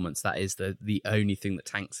performance? That is the only thing that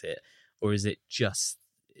tanks it, or is it just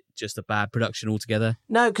a bad production altogether?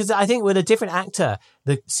 No, because I think with a different actor,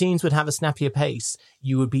 the scenes would have a snappier pace.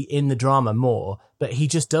 You would be in the drama more, but he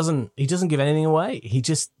just doesn't give anything away. He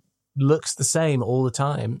just looks the same all the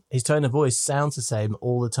time. His tone of voice sounds the same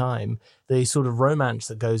all the time. The sort of romance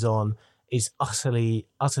that goes on is utterly,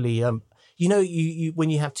 you when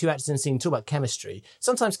you have two actors in a scene, talk about chemistry.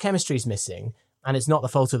 Sometimes chemistry is missing and it's not the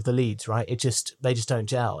fault of the leads, right? They just don't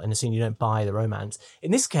gel in a scene. You don't buy the romance.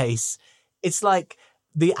 In this case, it's like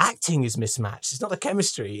the acting is mismatched. It's not the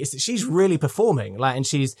chemistry. It's that she's really performing, and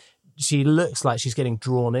she looks like she's getting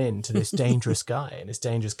drawn into this dangerous guy and this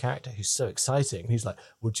dangerous character who's so exciting. And he's like,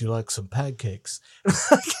 "Would you like some pancakes?"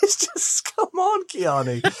 It's just, come on,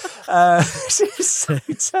 Keanu. She's so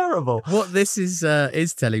terrible. What this is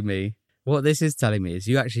telling me is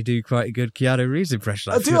you actually do quite a good Keanu Reeves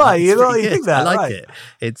impression. Do I? You think that? I like it.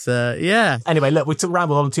 It's yeah. Anyway, look, we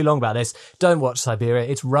rambled on too long about this. Don't watch Siberia.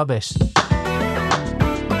 It's rubbish.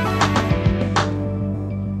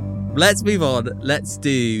 Let's move on. Let's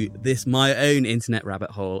do this, my own internet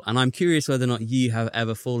rabbit hole. And I'm curious whether or not you have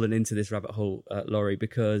ever fallen into this rabbit hole, Laurie,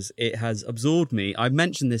 because it has absorbed me. I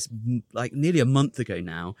mentioned this like nearly a month ago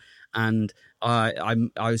now, and I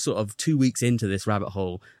was sort of 2 weeks into this rabbit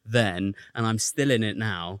hole then, and I'm still in it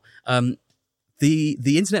now.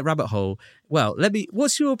 The internet rabbit hole. Well,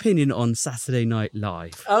 what's your opinion on Saturday Night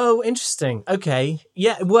Live? Oh, interesting. Okay.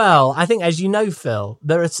 Yeah, well, I think, as you know, Phil,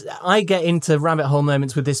 I get into rabbit hole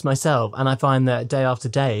moments with this myself, and I find that day after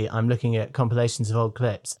day, I'm looking at compilations of old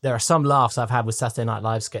clips. There are some laughs I've had with Saturday Night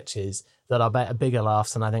Live sketches that are bigger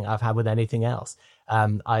laughs than I think I've had with anything else.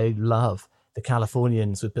 I love the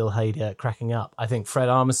Californians with Bill Hader cracking up. I think a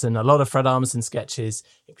lot of Fred Armisen sketches,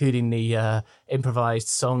 including the improvised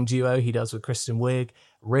song duo he does with Kristen Wiig,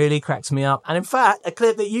 really cracks me up. And in fact, a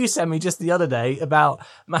clip that you sent me just the other day about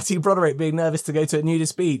Matthew Broderick being nervous to go to a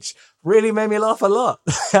nudist beach really made me laugh a lot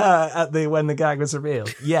when the gag was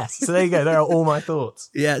revealed. Yes. So there you go. There are all my thoughts.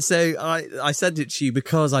 Yeah. So I sent it to you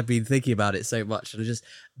because I've been thinking about it so much, and just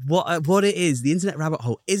what it is. The Internet Rabbit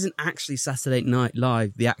Hole isn't actually Saturday Night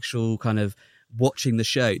Live, the actual kind of watching the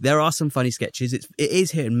show. There are some funny sketches. It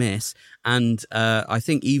is hit and miss, and I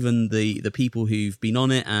think even the people who've been on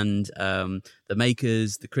it and the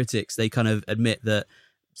makers, the critics, they kind of admit that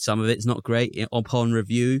some of it's not great upon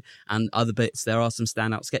review, and other bits there are some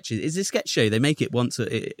standout sketches. It's a sketch show. They make it once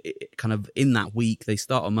kind of in that week. They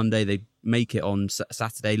start on Monday, they make it on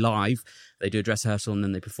Saturday live. They do a dress rehearsal and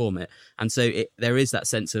then they perform it. And so there is that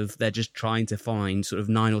sense of they're just trying to find sort of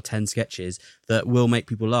 9 or 10 sketches that will make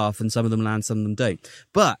people laugh, and some of them land, some of them don't.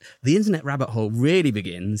 But the Internet Rabbit Hole really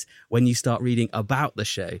begins when you start reading about the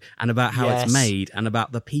show and about how it's made and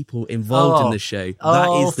about the people involved in the show. That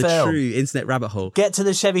is the Phil, true Internet Rabbit Hole. Get to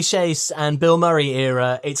the Chevy Chase and Bill Murray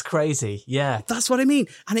era. It's crazy. Yeah. That's what I mean.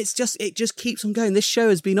 And it just keeps on going. This show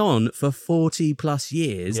has been on for 40 plus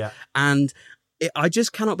years. Yeah. And I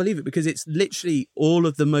just cannot believe it, because it's literally all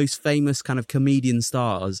of the most famous kind of comedian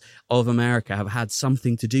stars of America have had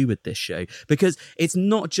something to do with this show, because it's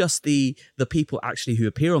not just the people actually who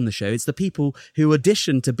appear on the show. It's the people who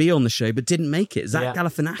auditioned to be on the show but didn't make it. Zach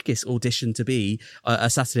Galifianakis auditioned to be a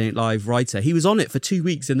Saturday Night Live writer. He was on it for 2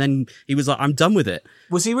 weeks and then he was like, I'm done with it.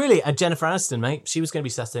 Was he really? Jennifer Aniston, mate. She was going to be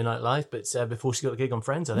Saturday Night Live, but before she got the gig on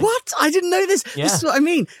Friends, I think. What? I didn't know this. Yeah. This is what I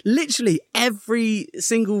mean. Literally every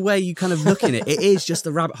single way you kind of look in it, it is just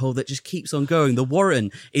a rabbit hole that just keeps on going. The Warren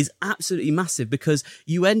is absolutely massive, because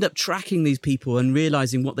you end up tracking these people and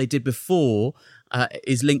realizing what they did before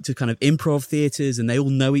is linked to kind of improv theatres, and they all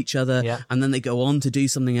know each other, and then they go on to do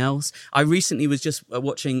something else. I recently was just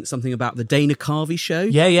watching something about the Dana Carvey show.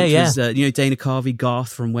 Was, Dana Carvey,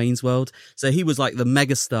 Garth from Wayne's World. So he was like the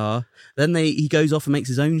megastar. Then he goes off and makes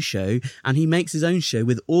his own show, and he makes his own show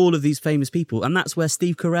with all of these famous people. And that's where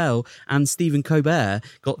Steve Carell and Stephen Colbert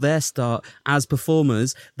got their start as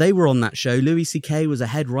performers. They were on that show. Louis C.K. was a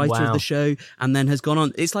head writer of the show, and then has gone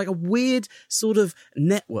on. It's like a weird sort of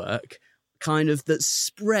network kind of that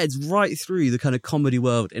spreads right through the kind of comedy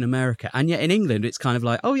world in America. And yet in England, it's kind of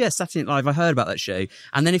like, oh yeah, Saturday Night Live, I heard about that show.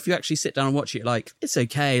 And then if you actually sit down and watch it, like, it's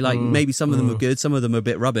okay. Like maybe some of them are good, some of them are a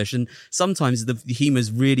bit rubbish. And sometimes the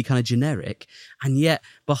humor's really kind of generic. And yet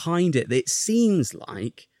behind it, it seems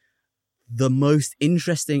like the most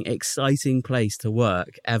interesting, exciting place to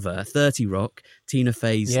work ever. 30 Rock, Tina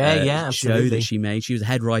Fey's show that she made. She was a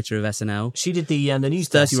head writer of SNL. She did the news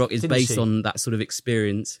 30 desk, Rock is based on that sort of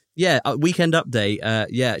experience. Yeah, Weekend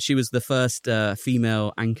Update. She was the first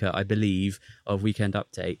female anchor, I believe, of Weekend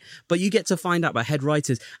Update. But you get to find out about head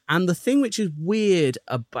writers. And the thing which is weird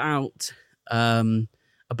about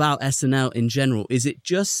SNL in general is it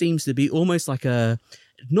just seems to be almost like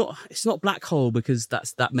it's not black hole, because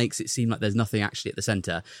that makes it seem like there's nothing actually at the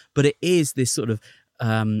center, but it is this sort of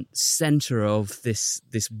center of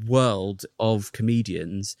this world of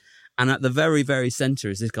comedians. And at the very, very center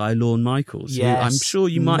is this guy, Lorne Michaels, who I'm sure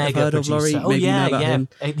you might have heard of, Laurie. Maybe you know about him.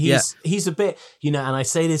 He's a bit, and I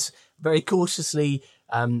say this very cautiously,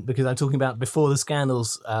 because I'm talking about before the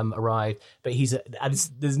scandals arrived, but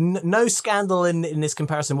there's no scandal in this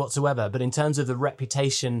comparison whatsoever. But in terms of the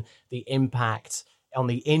reputation, the impact on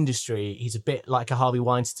the industry, he's a bit like a Harvey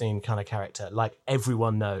Weinstein kind of character. Like,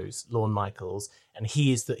 everyone knows Lorne Michaels, and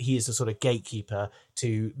he is the sort of gatekeeper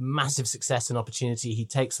to massive success and opportunity. He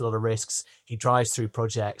takes a lot of risks, he drives through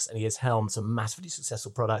projects, and he has helmed some massively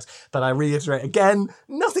successful products. But I reiterate again,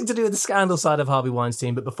 nothing to do with the scandal side of Harvey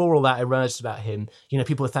Weinstein. But before all that emerged about him,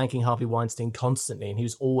 people were thanking Harvey Weinstein constantly, and he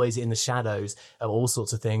was always in the shadows of all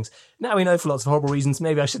sorts of things. Now we know for lots of horrible reasons,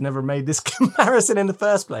 maybe I should never have made this comparison in the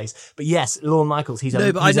first place. But yes, Lorne Michaels, he's a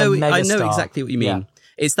mega I know star. exactly what you mean. Yeah.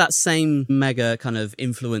 It's that same mega kind of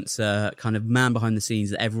influencer, kind of man behind the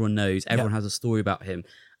scenes that everyone knows. Everyone has a story about him.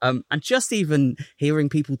 And just even hearing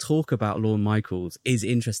people talk about Lorne Michaels is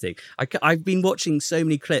interesting. I've been watching so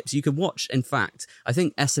many clips. You can watch, in fact, I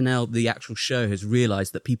think SNL, the actual show, has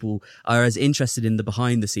realised that people are as interested in the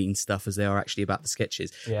behind-the-scenes stuff as they are actually about the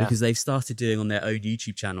sketches. Yeah. Because they've started doing on their own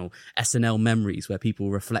YouTube channel SNL Memories, where people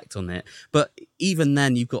reflect on it. But even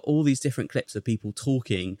then, you've got all these different clips of people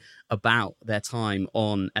talking about their time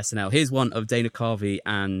on SNL. Here's one of Dana Carvey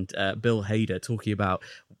and Bill Hader talking about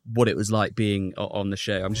what it was like being on the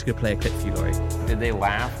show. I'm just going to play a clip for you, Laurie. Did they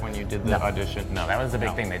laugh when you did the audition? No, that was the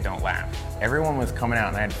big thing. They don't laugh. Everyone was coming out,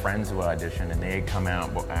 and I had friends who auditioned, and they had come out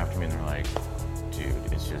after me, and they're like, dude,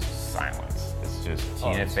 it's just silence. It's just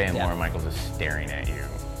Tina Fey and Lorne Michaels is staring at you.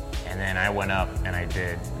 And then I went up and I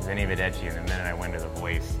did Vinny Vedecci, and the minute I went to the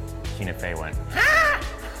voice, Tina Fey went,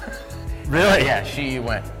 Really? Yeah, she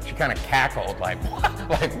kind of cackled like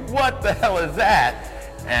what the hell is that?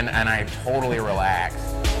 And I totally relaxed.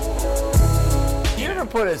 Do you ever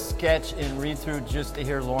put a sketch in read-through just to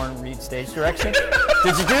hear Lauren read stage direction?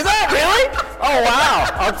 Did you do that? Really? Oh, wow.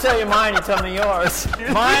 I'll tell you mine, you tell me yours.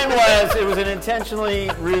 Mine it was an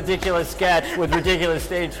intentionally ridiculous sketch with ridiculous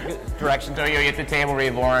stage direction. So you hit the table,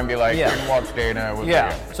 read Lauren, be like, Yeah. watch Dana.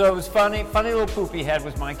 So it was funny. Funny Little Poopy Head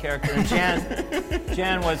was my character, and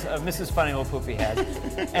Jan was Mrs. Funny Little Poopy Head.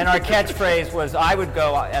 And our catchphrase was, I would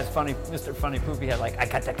go as Mr. Funny Poopy Head, like, I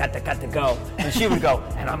got to go. And she would go,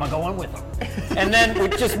 and I'm going with him. And then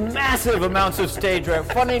with just massive amounts of stage right,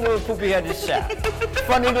 Funny Little Poopy Head is sat.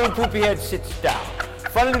 Funny Little Poopy Head sits down.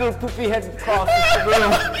 Funny Little Poopy Head crosses the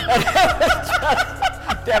room. And it was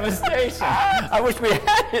just devastation. I wish we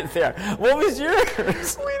had it there. What was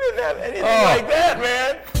yours? We didn't have anything like that,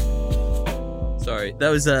 man. Sorry, that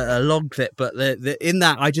was a long clip, but in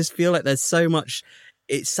that, I just feel like there's so much.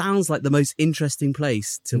 It sounds like the most interesting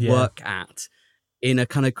place to work at in a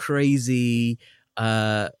kind of crazy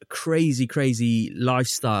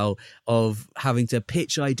lifestyle of having to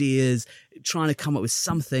pitch ideas, trying to come up with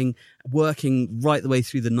something, working right the way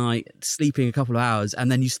through the night, sleeping a couple of hours,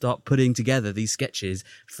 and then you start putting together these sketches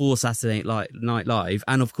for Saturday Night Live.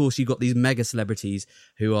 And of course, you've got these mega celebrities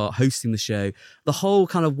who are hosting the show. The whole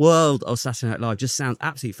kind of world of Saturday Night Live just sounds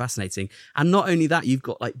absolutely fascinating. And not only that, you've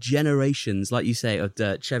got like generations, like you say, of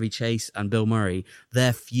Chevy Chase and Bill Murray,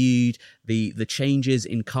 their feud, the changes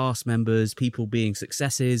in cast members, people being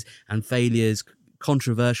successes and failures,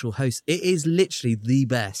 controversial hosts. It is literally the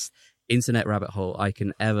best internet rabbit hole I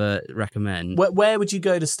can ever recommend. Where would you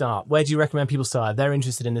go to start? Where do you recommend people start if they're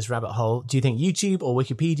interested in this rabbit hole? Do you think YouTube or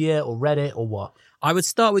Wikipedia or Reddit or what? I would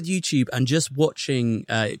start with YouTube and just watching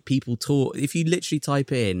people talk. If you literally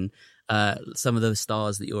type in some of the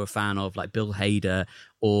stars that you're a fan of, like Bill Hader,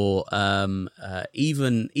 or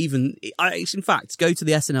even in fact, go to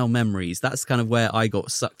the SNL memories. That's kind of where I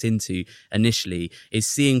got sucked into initially, is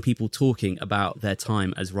seeing people talking about their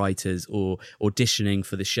time as writers or auditioning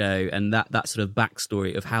for the show, and that sort of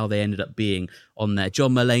backstory of how they ended up being on there.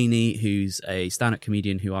 John Mulaney, who's a stand-up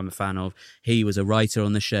comedian who I'm a fan of, he was a writer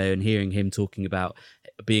on the show, and hearing him talking about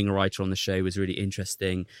being a writer on the show was really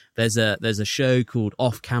interesting. There's a show called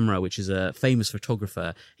Off Camera, which is a famous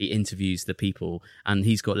photographer. He interviews the people, and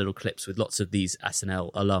he's got little clips with lots of these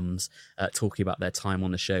SNL alums talking about their time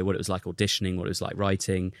on the show, what it was like auditioning, what it was like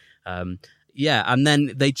writing. And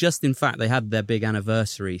then they had their big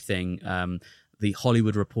anniversary thing. The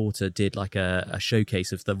Hollywood Reporter did like a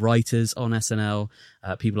showcase of the writers on SNL,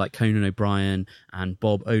 people like Conan O'Brien and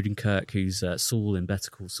Bob Odenkirk, who's Saul in Better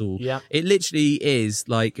Call Saul. Yeah. It literally is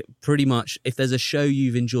like pretty much, if there's a show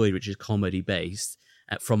you've enjoyed which is comedy based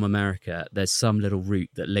from America, there's some little route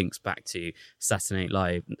that links back to Saturday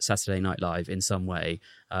Night Live in some way.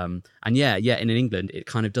 And in England, it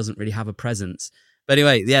kind of doesn't really have a presence. But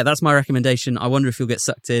anyway, that's my recommendation. I wonder if you'll get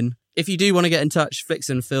sucked in. If you do want to get in touch,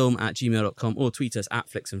 flicksandfilm@gmail.com or tweet us at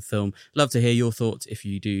flicksandfilm. Love to hear your thoughts if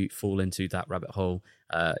you do fall into that rabbit hole.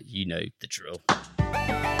 You know the drill.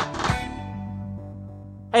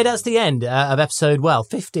 Hey, that's the end of episode,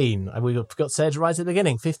 15. We forgot to say it right at the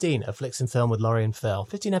beginning. 15 of Flicks and Film with Laurie and Phil.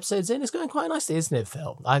 15 episodes in. It's going quite nicely, isn't it,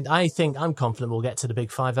 Phil? I think I'm confident we'll get to the big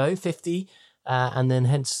 50. And then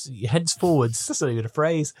henceforwards, that's not even a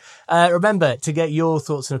phrase. Remember to get your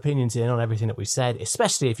thoughts and opinions in on everything that we said,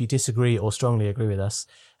 especially if you disagree or strongly agree with us.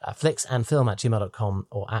 flicksandfilm@gmail.com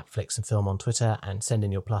or at flicksandfilm on Twitter, and send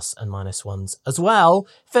in your plus and minus ones as well.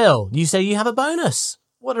 Phil, you say you have a bonus.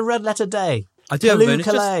 What a red letter day. I do have a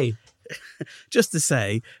bonus. Just to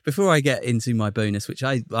say, before I get into my bonus, which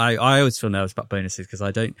I always feel nervous about bonuses because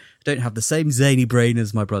I don't have the same zany brain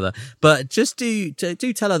as my brother, but just do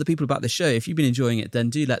tell other people about the show. If you've been enjoying it, then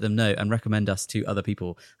do let them know and recommend us to other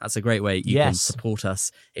people. That's a great way you can support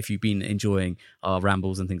us if you've been enjoying our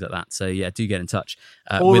rambles and things like that. So do get in touch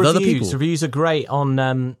with other people. Reviews are great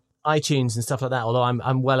on iTunes and stuff like that, although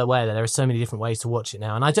I'm well aware that there are so many different ways to watch it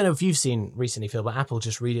now. And I don't know if you've seen recently, Phil, but Apple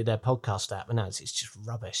just redid their podcast app, and now it's just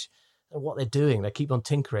rubbish. What they're doing, they keep on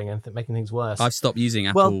tinkering and making things worse. I've stopped using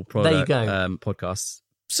Apple podcasts.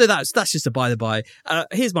 So that's just a by the by.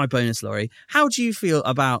 Here's my bonus, Laurie. How do you feel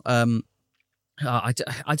about I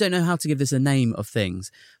don't know how to give this a name of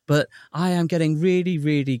things, but I am getting really,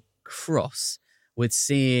 really cross with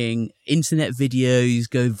seeing internet videos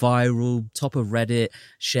go viral, top of Reddit,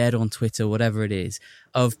 shared on Twitter, whatever it is,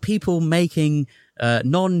 of people making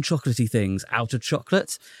non-chocolatey things out of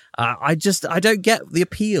chocolate. I don't get the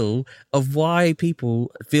appeal of why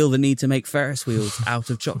people feel the need to make Ferris wheels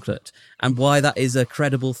out of chocolate and why that is a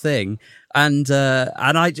credible thing. And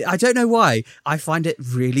I don't know why. I find it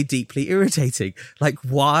really deeply irritating. Like,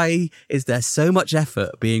 why is there so much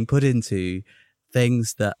effort being put into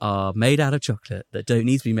things that are made out of chocolate that don't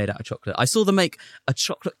need to be made out of chocolate? I saw them make a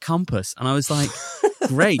chocolate compass and I was like,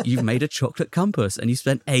 great, you've made a chocolate compass and you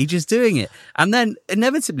spent ages doing it. And then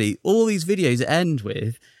inevitably all these videos end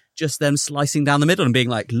with just them slicing down the middle and being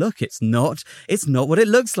like, look, it's not what it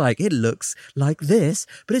looks like. It looks like this,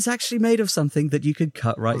 but it's actually made of something that you could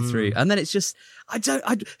cut right through. And then it's just,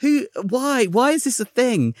 why is this a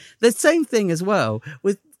thing? The same thing as well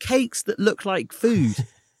with cakes that look like food.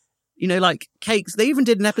 You know, like cakes. They even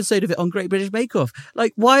did an episode of it on Great British Bake Off.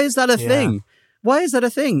 Like, why is that a thing? Why is that a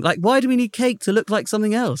thing? Like, why do we need cake to look like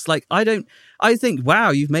something else? Like, I think, wow,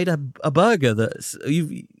 you've made a burger that's,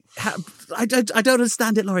 I don't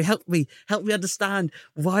understand it, Laurie. Help me understand.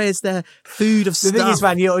 Why is there food of stuff? The thing is,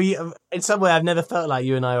 man, you in some way, I've never felt like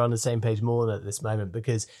you and I are on the same page more than at this moment,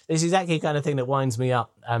 because this is exactly the kind of thing that winds me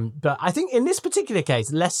up. But I think in this particular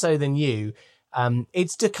case, less so than you,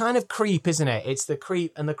 it's the kind of creep, isn't it? It's the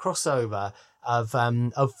creep and the crossover of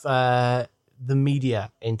the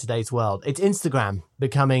media in today's world. It's Instagram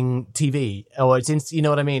becoming TV, or you know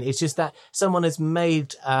what I mean? It's just that someone has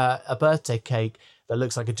made a birthday cake that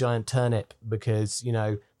looks like a giant turnip because, you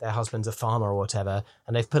know, their husband's a farmer or whatever,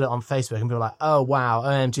 and they've put it on Facebook and people are like, oh wow,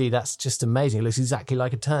 OMG, that's just amazing. It looks exactly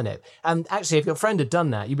like a turnip. And actually, if your friend had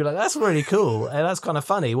done that, you'd be like, that's really cool. And that's kind of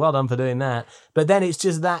funny. Well done for doing that. But then it's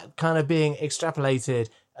just that kind of being extrapolated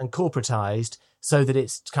and corporatized so that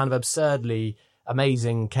it's kind of absurdly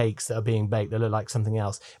amazing cakes that are being baked that look like something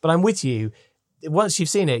else. But I'm with you. Once you've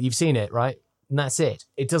seen it, right? And that's it.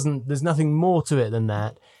 There's nothing more to it than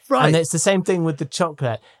that. Right. And it's the same thing with the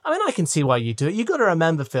chocolate. I mean, I can see why you do it. You've got to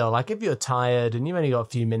remember, Phil, like if you're tired and you've only got a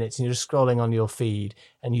few minutes and you're just scrolling on your feed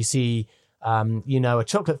and you see, you know, a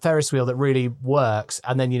chocolate Ferris wheel that really works,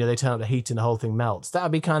 and then, you know, they turn up the heat and the whole thing melts. That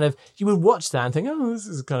would be kind of, you would watch that and think, oh, this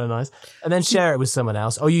is kind of nice, and then share it with someone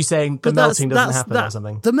else. Or are you saying the melting doesn't happen or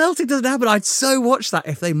something? The melting doesn't happen. I'd so watch that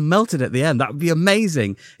if they melted at the end. That would be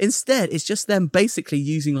amazing. Instead, it's just them basically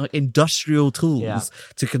using like industrial tools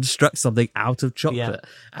to construct something out of chocolate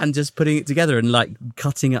and just putting it together and like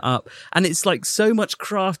cutting it up. And it's like so much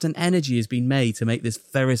craft and energy has been made to make this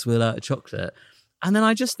Ferris wheel out of chocolate. And then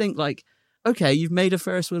I just think like, okay, you've made a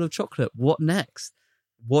Ferris wheel of chocolate. What next?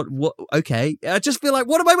 What? Okay. I just feel like,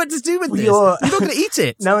 what am I meant to do with this? You're not going to eat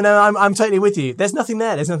it. No, I'm totally with you. There's nothing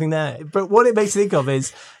there. But what it makes me think of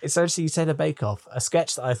is, it's actually, you said a Bake Off, a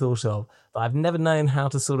sketch that I thought of, but I've never known how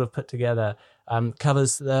to sort of put together,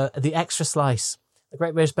 covers the Extra Slice, the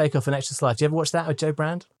Great British Bake Off and Extra Slice. Do you ever watch that with Joe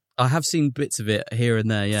Brand? I have seen bits of it here and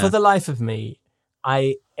there, yeah. For the life of me,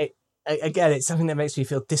 again, it's something that makes me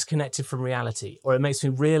feel disconnected from reality, or it makes me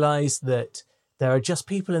realize that there are just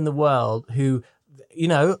people in the world who, you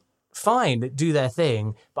know, fine, do their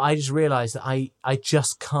thing, but I just realize that I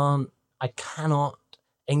cannot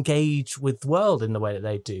engage with the world in the way that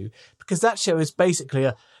they do, because that show is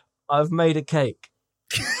basically I've made a cake.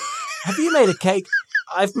 Have you made a cake?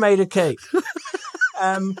 I've made a cake.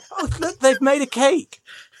 Oh, look, they've made a cake.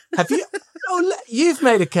 Have you? Oh, look, you've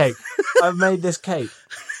made a cake. I've made this cake.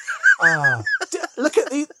 Look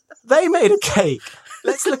at they made a cake.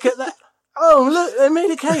 Let's look at that. Oh, look, they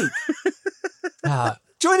made a cake.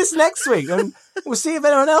 Join us next week and we'll see if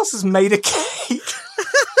anyone else has made a cake.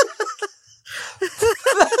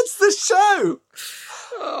 That's the show.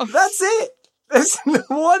 That's it.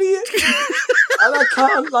 What do you... And I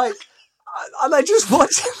can't, like... And I just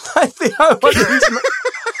watch it. I think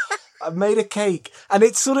I've made a cake. And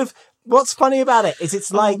it's sort of... What's funny about it is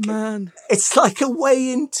it's like... It's like a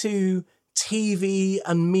way into TV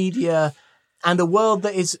and media and a world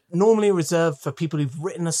that is normally reserved for people who've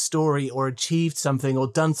written a story or achieved something or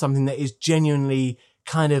done something that is genuinely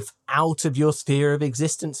kind of out of your sphere of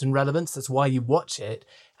existence and relevance. That's why you watch it.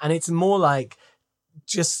 And it's more like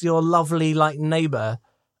just your lovely like neighbor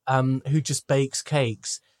who just bakes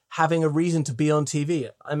cakes having a reason to be on TV.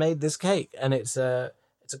 I made this cake and it's a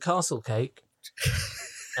castle cake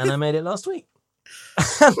and I made it last week.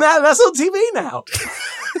 And that's on TV now.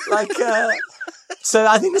 Like, so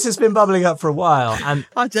I think this has been bubbling up for a while, and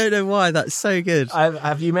I don't know why. That's so good.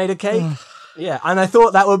 Have you made a cake? Yeah, and I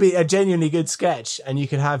thought that would be a genuinely good sketch, and you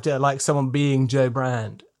could have like someone being Joe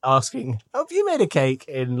Brand asking, "Have you made a cake?"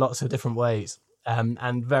 in lots of different ways.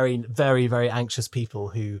 and very, very, very anxious people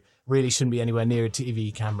who really shouldn't be anywhere near a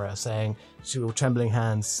TV camera, saying, with trembling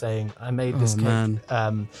hands, saying, I made this cake.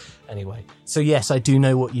 Man. Anyway, so yes, I do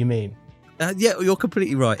know what you mean. Yeah, you're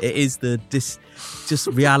completely right. It is just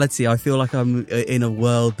reality. I feel like I'm in a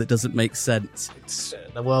world that doesn't make sense. It's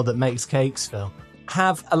the world that makes cakes, Phil.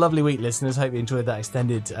 Have a lovely week, listeners. Hope you enjoyed that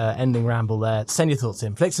extended ending ramble there. Send your thoughts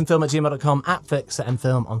in. flicksandfilm@gmail.com,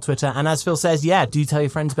 @flicksandfilm on Twitter. And as Phil says, yeah, do tell your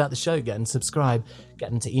friends about the show. Get them to subscribe. Get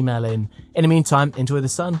them to email in. In the meantime, enjoy the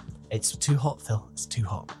sun. It's too hot, Phil. It's too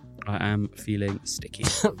hot. I am feeling sticky.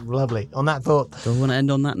 Lovely. On that thought. Do I want to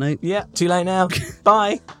end on that note? Yeah, too late now.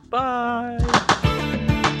 Bye. Bye.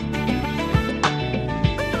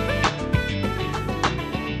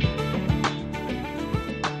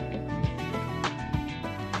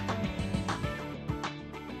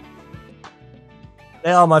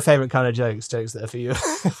 They are my favourite kind of jokes that are for you,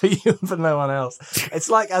 for you and for no one else. It's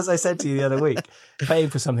like, as I said to you the other week, paying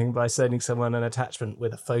for something by sending someone an attachment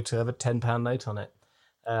with a photo of a £10 note on it.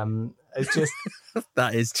 It's just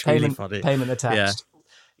that is truly funny. Payment attached. Yeah.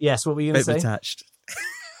 Yes, what were you going to say? Attached.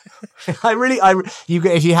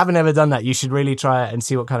 If you haven't ever done that, you should really try it and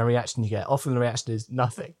see what kind of reaction you get. Often the reaction is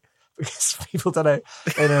nothing because people don't know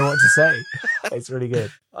what to say. It's really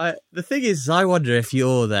good. The thing is, I wonder if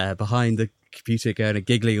you're there behind the computer going and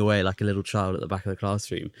giggling away like a little child at the back of the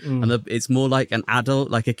classroom, and it's more like an adult,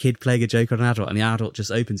 like a kid playing a joke on an adult, and the adult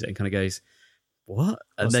just opens it and kind of goes, "What?"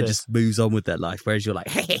 and then just moves on with their life. Whereas you're like,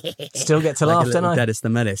 still get to laugh, don't I? Dennis the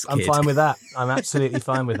Menace kid. I'm fine with that. I'm absolutely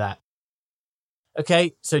fine with that.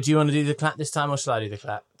 Okay, so do you want to do the clap this time, or shall I do the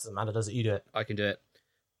clap? It doesn't matter, does it? You do it. I can do it.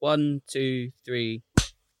 1, 2, 3.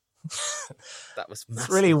 That was massive.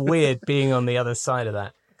 It's really weird being on the other side of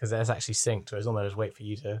that because it's actually synced, whereas normally I just wait for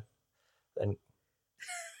you to. Then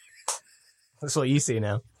that's what you see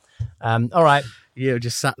now. All right. You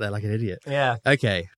just sat there like an idiot. Yeah. Okay.